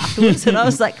photos afterwards and I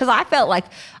was like, because I felt like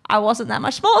I wasn't that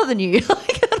much smaller than you.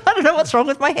 Like, I don't know what's wrong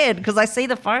with my head, because I see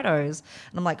the photos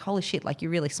and I'm like, holy shit, like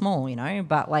you're really small, you know?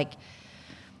 But like,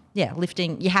 yeah,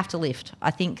 lifting, you have to lift.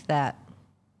 I think that,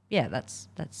 yeah, that's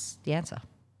the answer,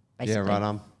 basically. Yeah, right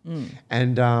on.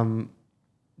 And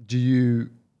do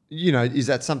you know, is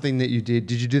that something that you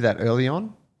did you do that early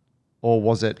on, or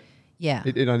was it? Yeah.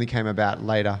 It only came about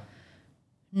later.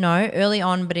 No, early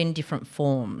on, but in different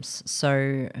forms.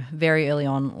 So very early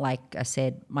on, like I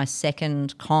said, my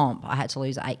second comp, I had to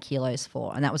lose 8 kilos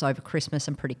for, and that was over Christmas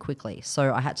and pretty quickly.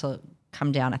 So I had to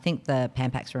come down. I think the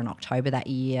Pan Pacs were in October that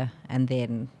year, and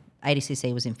then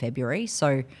ADCC was in February.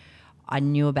 So I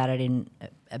knew about it in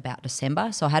about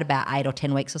December. So I had about 8 or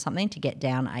 10 weeks or something to get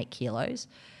down 8 kilos.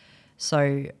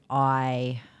 So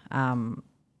I, found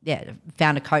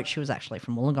a coach who was actually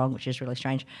from Wollongong, which is really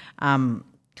strange.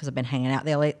 Because I've been hanging out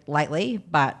there lately,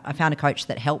 but I found a coach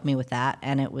that helped me with that,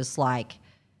 and it was like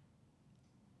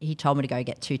he told me to go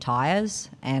get 2 tires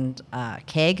and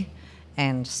keg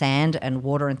and sand and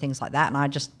water and things like that, and I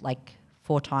just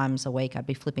 4 times a week I'd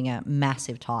be flipping a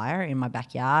massive tire in my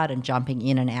backyard and jumping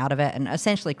in and out of it, and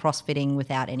essentially crossfitting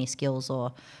without any skills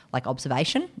or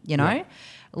observation,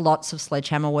 lots of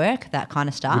sledgehammer work, that kind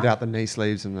of stuff. Without the knee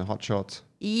sleeves and the hot shots.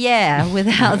 Yeah,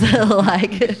 without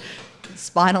the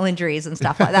spinal injuries and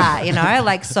stuff like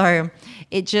that, so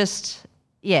it just,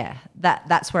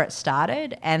 that's where it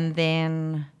started. And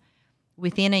then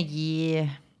within a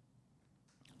year,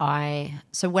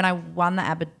 when I won the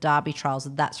Abu Dhabi trials,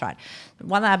 that's right,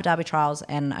 won the Abu Dhabi trials,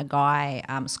 and a guy,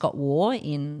 Scott Waugh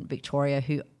in Victoria,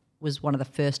 who was one of the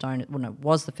first owners,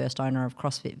 was the first owner of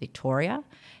CrossFit Victoria,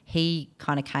 he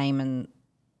kind of came and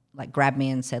grabbed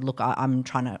me and said, look, I'm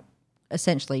trying to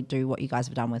essentially do what you guys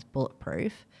have done with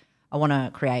Bulletproof. I want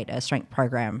to create a strength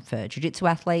program for jiu-jitsu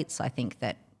athletes. I think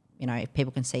that, if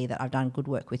people can see that I've done good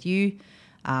work with you,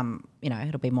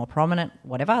 it'll be more prominent,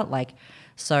 whatever.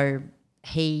 So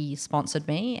he sponsored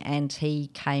me, and he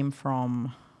came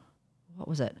from, what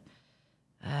was it?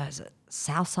 Is it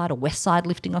South Side or West Side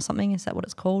lifting or something? Is that what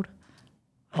it's called?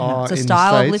 It's a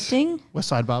style of lifting. West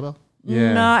Side Barbell.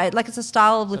 Yeah. No, it's a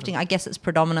style of lifting. I guess it's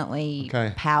predominantly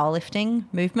powerlifting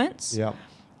movements. Yeah.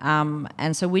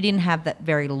 And so we didn't have that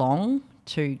very long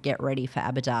to get ready for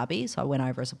Abu Dhabi. So I went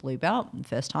over as a blue belt the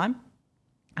first time.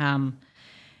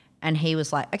 And he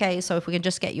was like, okay, so if we can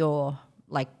just get your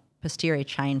posterior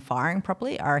chain firing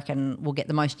properly, I reckon we'll get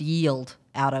the most yield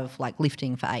out of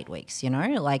lifting for 8 weeks,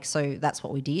 so that's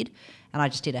what we did. And I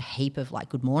just did a heap of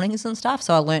good mornings and stuff.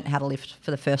 So I learned how to lift for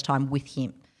the first time with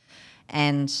him.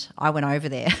 And I went over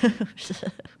there.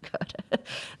 God,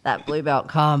 that blue belt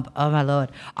comp, oh my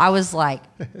Lord. I was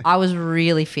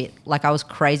really fit. I was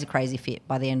crazy, crazy fit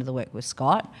by the end of the work with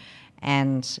Scott,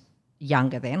 and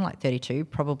younger then, 32,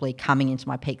 probably coming into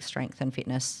my peak strength and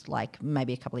fitness,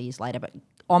 maybe a couple of years later, but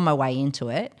on my way into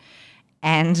it.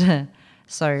 And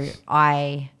so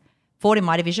I fought in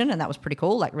my division, and that was pretty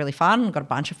cool, really fun. Got a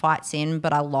bunch of fights in,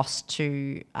 but I lost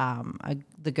to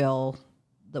the girl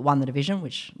that won the division,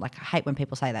 which I hate when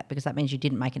people say that, because that means you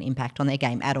didn't make an impact on their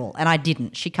game at all. And I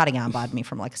didn't. She cutting armbarred me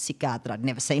from a sick guard that I'd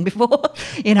never seen before,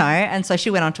 and so she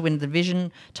went on to win the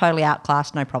division, totally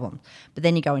outclassed, no problem. But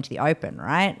then you go into the open,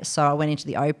 right? So I went into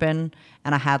the open,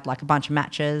 and I had a bunch of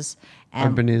matches.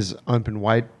 And Open is open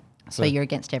weight. So you're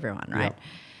against everyone, right? Yep.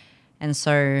 And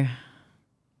so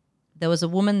there was a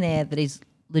woman there that is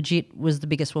legit was the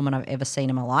biggest woman I've ever seen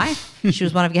in my life. She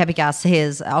was one of Gabby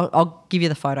Garcia's. I'll give you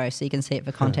the photo so you can see it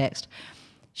for context.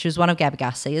 She was one of Gabby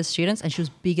Garcia's students, and she was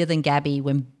bigger than Gabby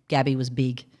when Gabby was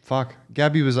big. Fuck.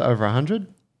 Gabby was over 100?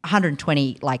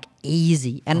 120,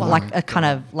 easy. And a kind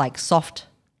of soft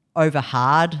over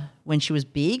hard when she was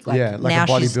big. Now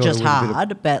she's just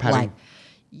hard, but padding.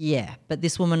 but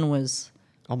this woman was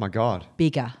Oh my God.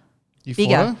 bigger. You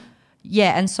bigger. fought her?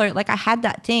 Yeah, and so I had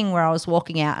that thing where I was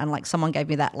walking out and someone gave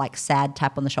me that sad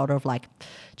tap on the shoulder of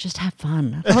just have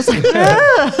fun. I was like,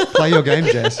 Play your game,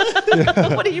 Jess.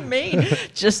 what do you mean?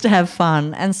 Just to have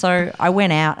fun. And so I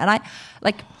went out, and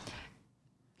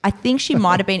I think she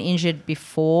might have been injured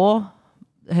before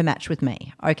her match with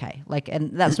me. Okay,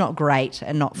 and that's not great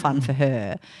and not fun for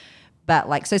her.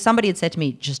 But so somebody had said to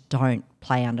me, just don't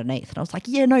play underneath. And I was like,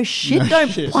 yeah, no shit, don't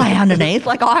play underneath.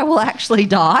 I will actually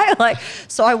die.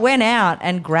 So I went out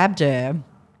and grabbed her,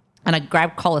 and I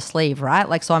grabbed collar sleeve,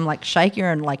 right? So I'm shaking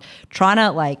her and trying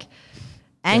to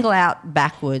angle out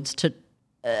backwards to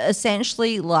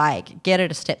essentially get her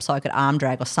to step so I could arm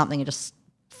drag or something and just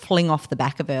fling off the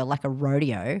back of her like a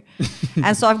rodeo.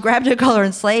 And so I've grabbed her collar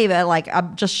and sleeve and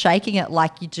I'm just shaking it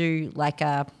like you do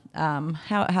a,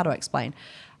 how do I explain?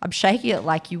 I'm shaking it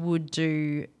like you would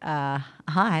do,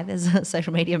 hi, there's a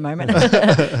social media moment.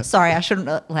 Sorry, I shouldn't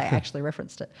have actually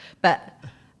referenced it. But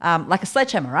like a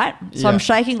sledgehammer, right? So I'm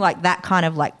shaking that kind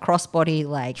of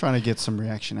crossbody trying to get some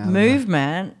reaction out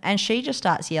movement. And she just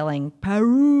starts yelling,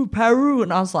 Paru, Paru.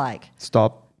 And I was like,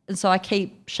 Stop. And so I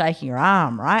keep shaking her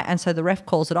arm, right? And so the ref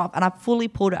calls it off, and I fully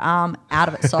pulled her arm out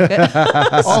of its socket,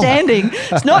 standing.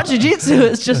 It's not jiu-jitsu,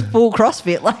 it's just full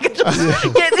CrossFit.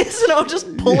 Just get this and I'll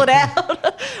just pull it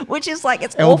out which is like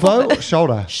it's awful. Elbow,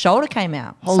 shoulder. Shoulder came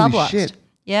out. Holy sublust. shit.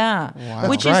 Yeah, That's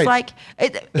which great. is like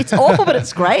it's awful, but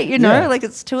it's great. You know, Yeah. like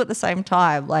it's two at the same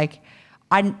time. Like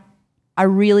I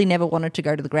really never wanted to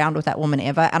go to the ground with that woman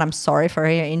ever, and I'm sorry for her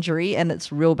injury, and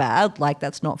it's real bad. Like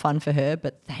that's not fun for her,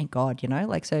 but thank God, you know.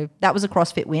 Like so that was a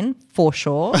CrossFit win for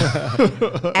sure.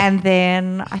 And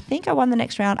then I think I won the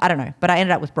next round. I don't know, but I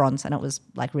ended up with bronze, and it was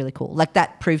like really cool. Like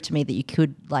that proved to me that you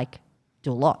could like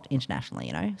do a lot internationally,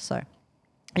 you know. So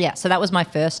yeah, so that was my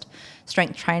first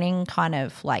strength training kind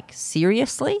of like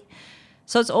seriously.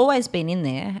 So it's always been in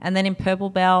there. And then in purple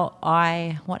belt,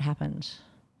 what happened?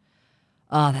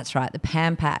 Oh, that's right. The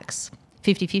Pan Packs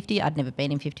 50-50. I'd never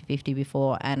been in 50-50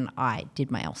 before, and I did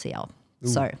my LCL.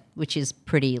 So, which is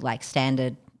pretty like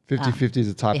standard 50-50 is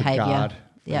a type behaviour. of guard.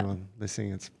 For Yep. anyone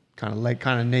listening, it's kind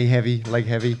of knee heavy, leg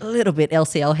heavy. A little bit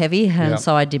LCL heavy, and Yep.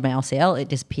 so I did my LCL. It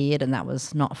disappeared, and that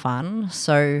was not fun.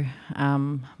 So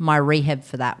my rehab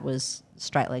for that was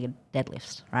straight-legged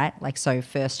deadlifts, right? Like so,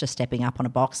 first just stepping up on a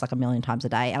box like a million times a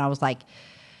day, and I was like,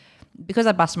 because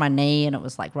I busted my knee, and it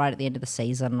was like right at the end of the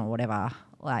season or whatever.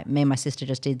 Like me and my sister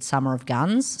just did Summer of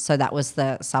Guns, so that was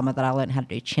the summer that I learned how to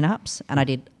do chin-ups, and I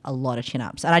did a lot of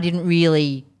chin-ups, and I didn't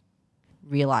really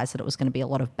realize that it was going to be a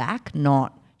lot of back,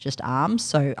 not just arms.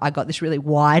 So I got this really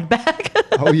wide back,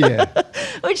 Oh yeah.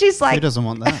 Who which is like doesn't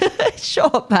want that?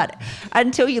 sure, but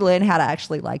until you learn how to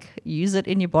actually like use it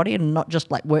in your body and not just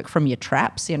like work from your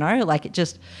traps, you know, like it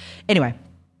just anyway.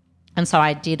 And so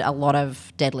I did a lot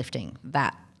of deadlifting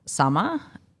that summer,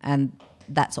 and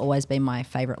that's always been my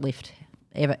favorite lift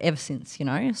ever since, you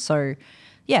know. So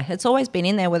yeah, it's always been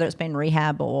in there, whether it's been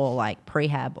rehab or like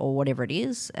prehab or whatever it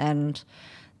is. And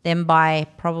then by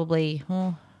probably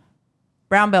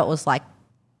brown belt was like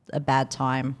a bad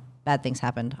time. Bad things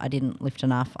happened. I didn't lift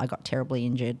enough. I got terribly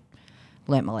injured.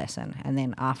 Learnt my lesson. And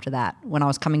then after that, when I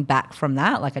was coming back from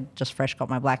that, like I just fresh got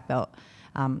my black belt,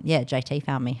 JT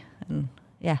found me and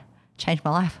changed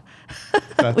my life,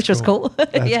 That's which was cool.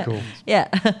 That's yeah. cool. Yeah.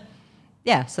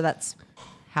 Yeah. So that's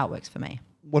how it works for me.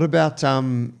 What about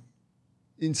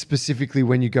in specifically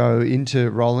when you go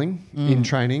into rolling in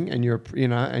training and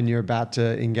you're about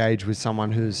to engage with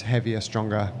someone who's heavier,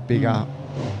 stronger, bigger?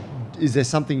 Is there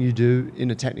something you do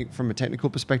from a technical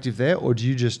perspective there, or do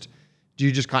you just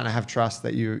kind of have trust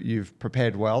that you've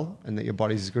prepared well and that your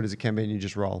body's as good as it can be and you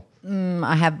just roll?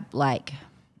 I have like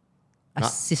a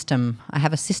system. I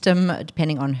have a system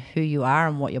depending on who you are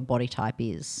and what your body type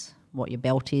is, what your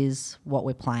belt is, what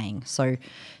we're playing. So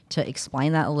to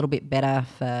explain that a little bit better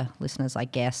for listeners, I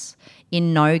guess,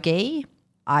 in no-gi,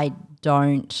 I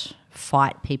don't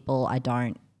fight people I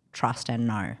don't trust and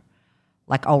know.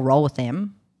 Like I'll roll with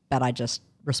them, but I just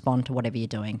respond to whatever you're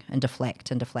doing and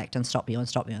deflect and stop you and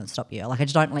stop you and stop you. Like I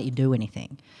just don't let you do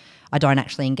anything. I don't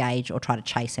actually engage or try to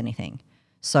chase anything.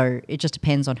 So it just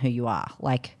depends on who you are,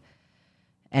 like,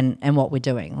 and what we're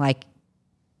doing. Like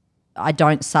I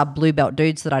don't sub blue belt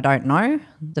dudes that I don't know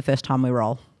the first time we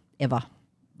roll ever.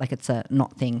 Like it's a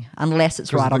not thing unless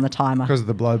it's right on the timer Because of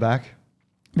the blowback.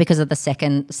 because of the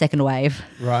second wave.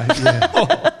 Right.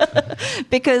 Yeah.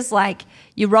 Because like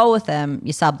you roll with them,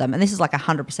 you sub them, and this is like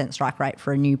 100% strike rate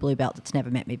for a new blue belt that's never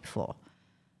met me before.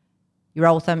 You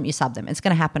roll with them, you sub them. It's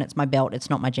going to happen. It's my belt. It's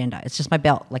not my gender. It's just my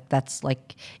belt. Like that's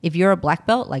like if you're a black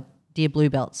belt, like dear blue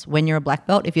belts, when you're a black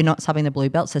belt, if you're not subbing the blue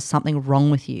belts, there's something wrong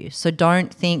with you. So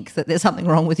don't think that there's something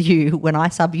wrong with you when I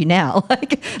sub you now.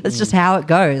 Like that's just how it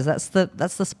goes. That's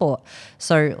the sport.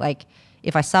 So like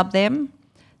if I sub them,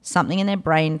 something in their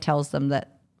brain tells them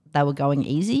that they were going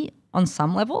easy on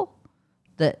some level,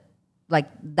 that like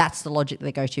that's the logic that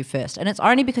they go to first. And it's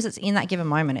only because it's in that given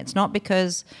moment. It's not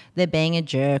because they're being a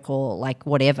jerk or like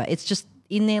whatever. It's just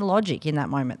in their logic in that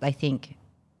moment. They think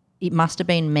it must have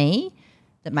been me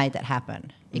that made that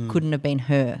happen. It couldn't have been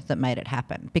her that made it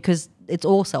happen, because it's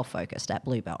all self-focused at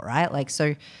blue belt, right? Like,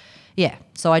 so yeah,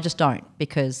 so I just don't,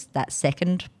 because that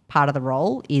second part of the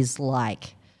role is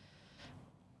like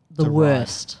the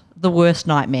worst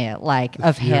nightmare, like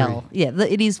of fury. hell. Yeah,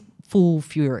 it is full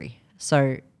fury.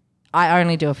 So I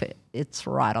only do if it's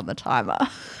right on the timer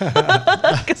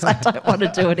because I don't want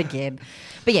to do it again.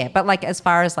 But yeah, but like as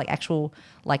far as like actual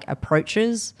like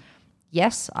approaches,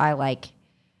 yes, I like.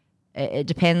 It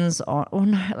depends on, oh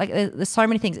no, like there's so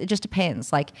many things. It just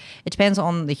depends. Like it depends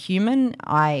on the human.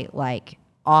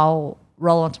 I'll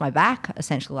roll onto my back,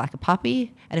 essentially like a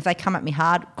puppy. And if they come at me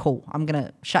hard, cool. I'm going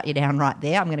to shut you down right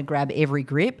there. I'm going to grab every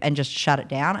grip and just shut it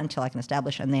down until I can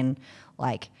establish and then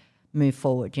like move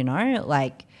forward, you know?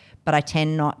 Like, but I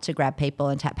tend not to grab people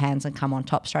and tap hands and come on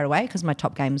top straight away because my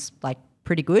top game's like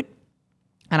pretty good.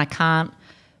 And I can't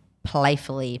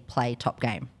playfully play top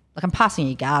game. Like I'm passing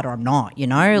you guard or I'm not, you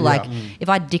know? Like if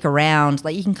I dick around,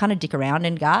 like you can kind of dick around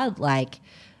in guard. Like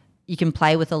you can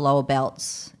play with the lower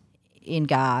belts in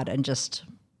guard and just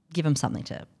give them something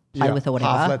to play with or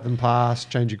whatever. Half let them pass,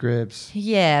 change your grips.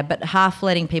 Yeah, but half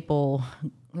letting people,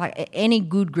 like any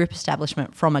good grip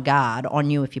establishment from a guard on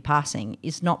you if you're passing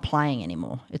is not playing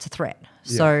anymore. It's a threat.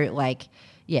 So like,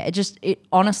 yeah, it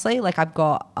honestly, like I've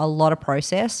got a lot of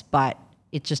process, but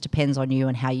it just depends on you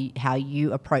and how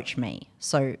you approach me.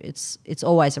 So it's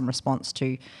always in response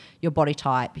to your body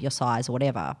type, your size, or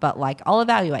whatever. But like I'll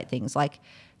evaluate things. Like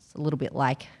it's a little bit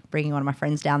like bringing one of my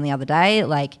friends down the other day.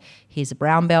 Like he's a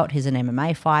brown belt, he's an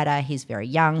MMA fighter, he's very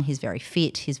young, he's very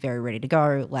fit, he's very ready to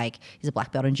go. Like he's a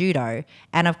black belt in judo.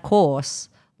 And of course,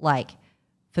 like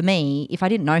for me, if I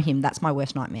didn't know him, that's my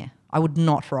worst nightmare. I would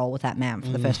not roll with that man for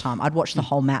the first time. I'd watch the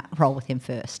whole mat roll with him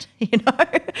first, you know,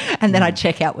 and then I'd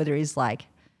check out whether he's like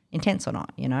intense or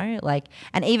not, you know, like,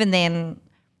 and even then,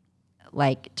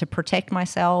 like to protect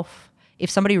myself, if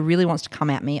somebody really wants to come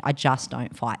at me, I just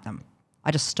don't fight them.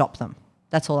 I just stop them.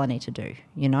 That's all I need to do,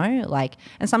 you know, like,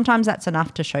 and sometimes that's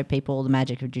enough to show people the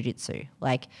magic of jiu-jitsu.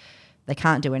 Like they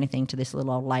can't do anything to this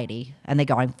little old lady and they're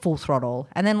going full throttle.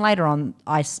 And then later on,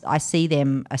 I see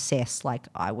them assess, like,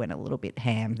 I went a little bit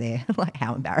ham there, like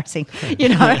how embarrassing, you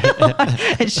know,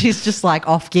 and she's just like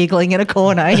off giggling in a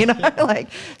corner, you know, like,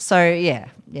 so yeah,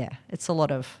 it's a lot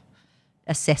of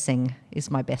assessing is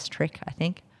my best trick, I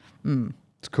think.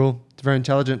 It's cool. It's very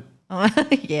intelligent.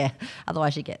 Yeah,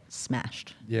 otherwise you get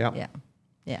smashed. Yeah.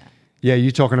 Yeah,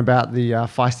 you talking about the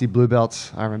feisty blue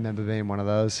belts. I remember being one of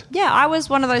those. Yeah, I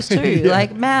was one of those too.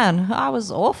 Like, man, I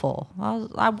was awful.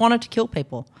 I wanted to kill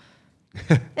people.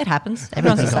 It happens.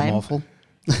 Everyone's the I'm same. awful.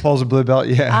 Paul's a blue belt,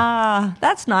 yeah.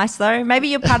 That's nice though. Maybe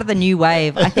you're part of the new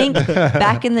wave. I think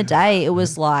back in the day it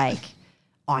was like,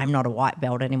 I'm not a white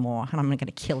belt anymore and I'm going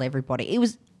to kill everybody. It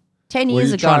was 10 Well, years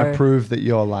you're ago. trying to prove that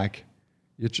you're like,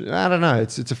 I don't know.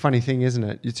 It's a funny thing, isn't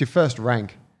it? It's your first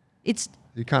rank.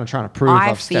 You're kind of trying to prove I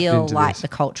I've stepped feel into like this. the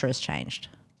culture has changed.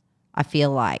 I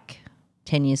feel like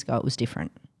 10 years ago it was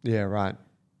different. Yeah, right.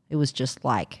 It was just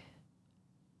like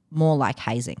more like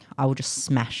hazing. I will just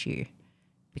smash you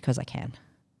because I can.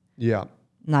 Yeah.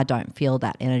 And I don't feel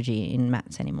that energy in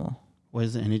mats anymore.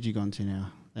 Where's the energy gone to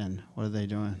now then? What are they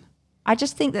doing? I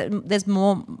just think that there's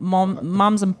more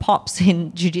mums and pops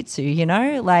in jiu-jitsu, you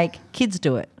know? Like kids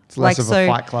do it. It's less like, of a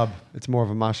fight club. It's more of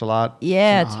a martial art.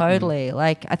 Yeah, totally.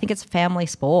 Like I think it's a family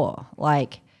sport.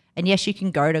 Like, and yes, you can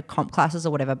go to comp classes or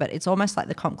whatever, but it's almost like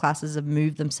the comp classes have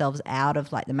moved themselves out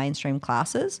of like the mainstream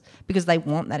classes because they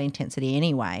want that intensity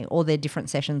anyway, or they're different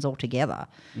sessions altogether.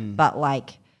 But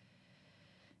like,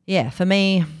 yeah, for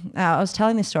me, I was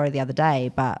telling this story the other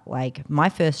day, but like my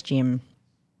first gym,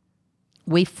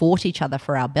 we fought each other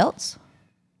for our belts.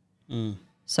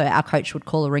 So our coach would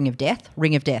call a ring of death.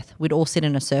 We'd all sit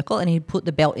in a circle and he'd put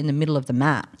the belt in the middle of the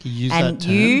mat. And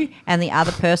you and the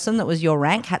other person that was your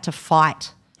rank had to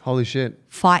fight Holy shit.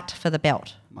 for the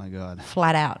belt, My God.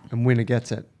 flat out. And winner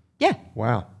gets it. Yeah.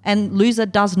 Wow. And loser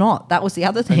does not. That was the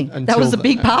other thing. That was a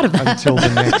big part of that.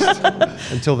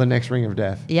 Until the next ring of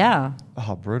death. Yeah.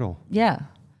 Oh, brutal. Yeah.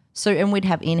 So, and we'd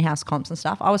have in-house comps and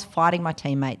stuff. I was fighting my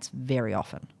teammates very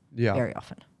often. Yeah. Very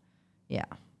often. Yeah.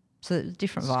 So it's a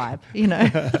different vibe, you know.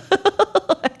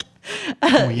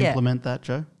 Can we Yeah. implement that,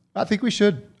 Joe? I think we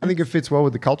should. I think it fits well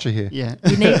with the culture here. Yeah.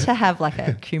 You need to have like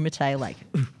a kumite, like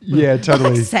Yeah,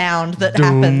 totally. sound that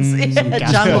happens. Yeah,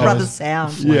 gas Jungle bells. Brothers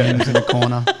sound. Yeah. Flames in a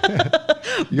corner.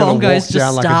 You gotta Bongos walk just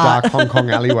down like start. a dark Hong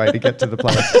Kong alleyway to get to the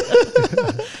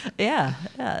place. Yeah,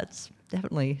 it's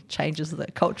definitely changes the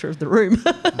culture of the room.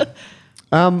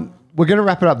 We're going to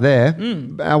wrap it up there.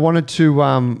 I wanted to,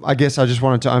 I guess I just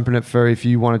wanted to open it for if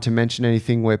you wanted to mention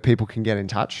anything where people can get in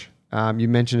touch. You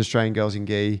mentioned Australian Girls in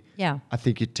Gi. Yeah. I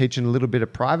think you're teaching a little bit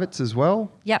of privates as well.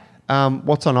 Yep.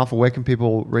 What's on offer? Where can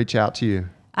people reach out to you?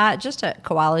 Just at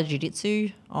Koala Jiu-Jitsu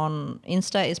on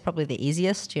Insta is probably the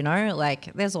easiest, you know.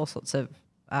 Like there's all sorts of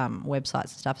websites and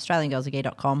stuff,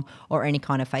 australiangirlsagi.com or any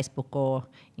kind of Facebook or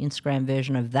Instagram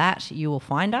version of that, you will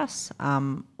find us.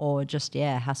 Or just,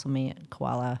 hassle me at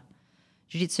Koala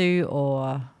Jiu-Jitsu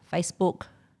or Facebook,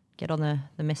 get on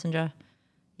the messenger.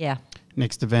 Yeah.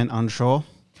 Next event, Unsure.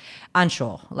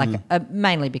 Unsure, like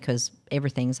mainly because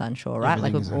everything's unsure, right? Like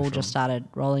Everything's we've all unsure. just started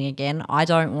rolling again. I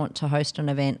don't want to host an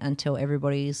event until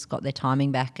everybody's got their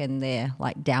timing back and they're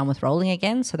like down with rolling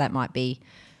again. So that might be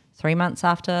 3 months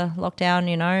after lockdown,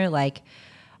 you know, like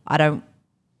I don't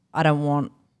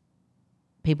want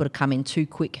people to come in too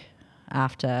quick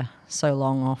after so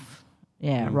long off,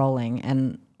 rolling.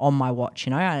 And on my watch.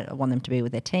 You know, I want them to be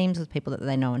with their teams, with people that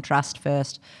they know and trust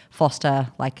first, foster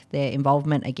like their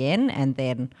involvement again, and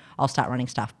then I'll start running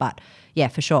stuff. But yeah,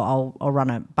 for sure, I'll run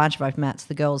a bunch of open mats.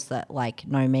 The girls that like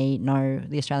know me know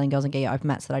the Australian Girls and Gear open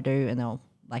mats that I do, and they'll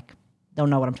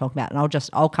know what I'm talking about. And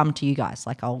I'll come to you guys.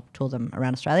 Like I'll tour them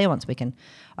around Australia once we can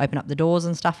open up the doors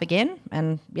and stuff again.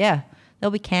 And yeah,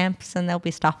 there'll be camps and there'll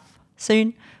be stuff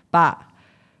soon, but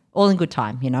all in good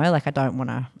time, you know. Like I don't want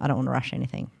to rush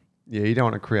anything. Yeah, you don't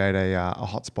want to create a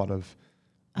hotspot of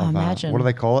imagine. What do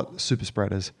they call it? Super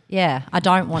spreaders. Yeah, I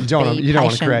don't want You to be don't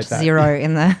want to patient create that. zero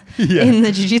in the Yeah. in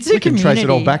the jiu-jitsu We can community. trace it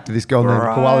all back to this girl named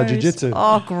Koala Jiu-Jitsu.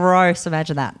 Oh, gross!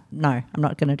 Imagine that. No, I'm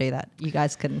not going to do that. You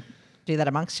guys can do that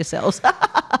amongst yourselves.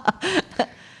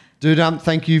 Dude,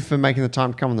 thank you for making the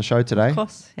time to come on the show today. Of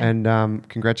course, yeah. And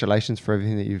congratulations for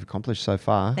everything that you've accomplished so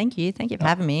far. Thank you for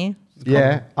having me.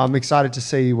 Yeah, I'm excited to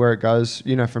see where it goes,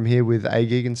 you know, from here with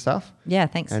A-Gig and stuff. Yeah,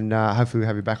 thanks. And hopefully we'll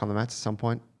have you back on the mats at some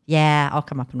point. Yeah, I'll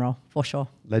come up and roll for sure.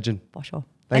 Legend. For sure.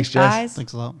 Thanks, Jess. guys.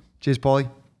 Thanks a lot. Cheers, Paulie.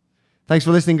 Thanks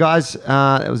for listening, guys.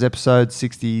 That was episode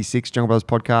 66, Jungle Brothers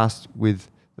Podcast with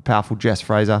the powerful Jess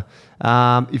Fraser.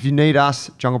 If you need us,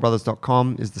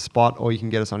 junglebrothers.com is the spot, or you can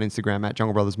get us on Instagram at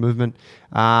Jungle Brothers Movement.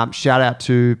 Shout out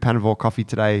to Panavore Coffee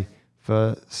today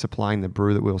for supplying the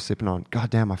brew that we were sipping on.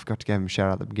 God damn, I forgot to give him a shout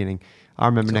out at the beginning. I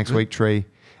remember next week, Tree.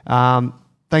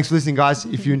 Thanks for listening, guys.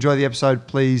 If you enjoy the episode,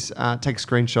 please take a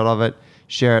screenshot of it,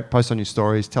 share it, post on your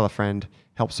stories, tell a friend,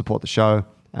 help support the show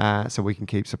so we can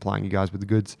keep supplying you guys with the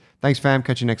goods. Thanks, fam.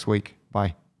 Catch you next week.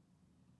 Bye.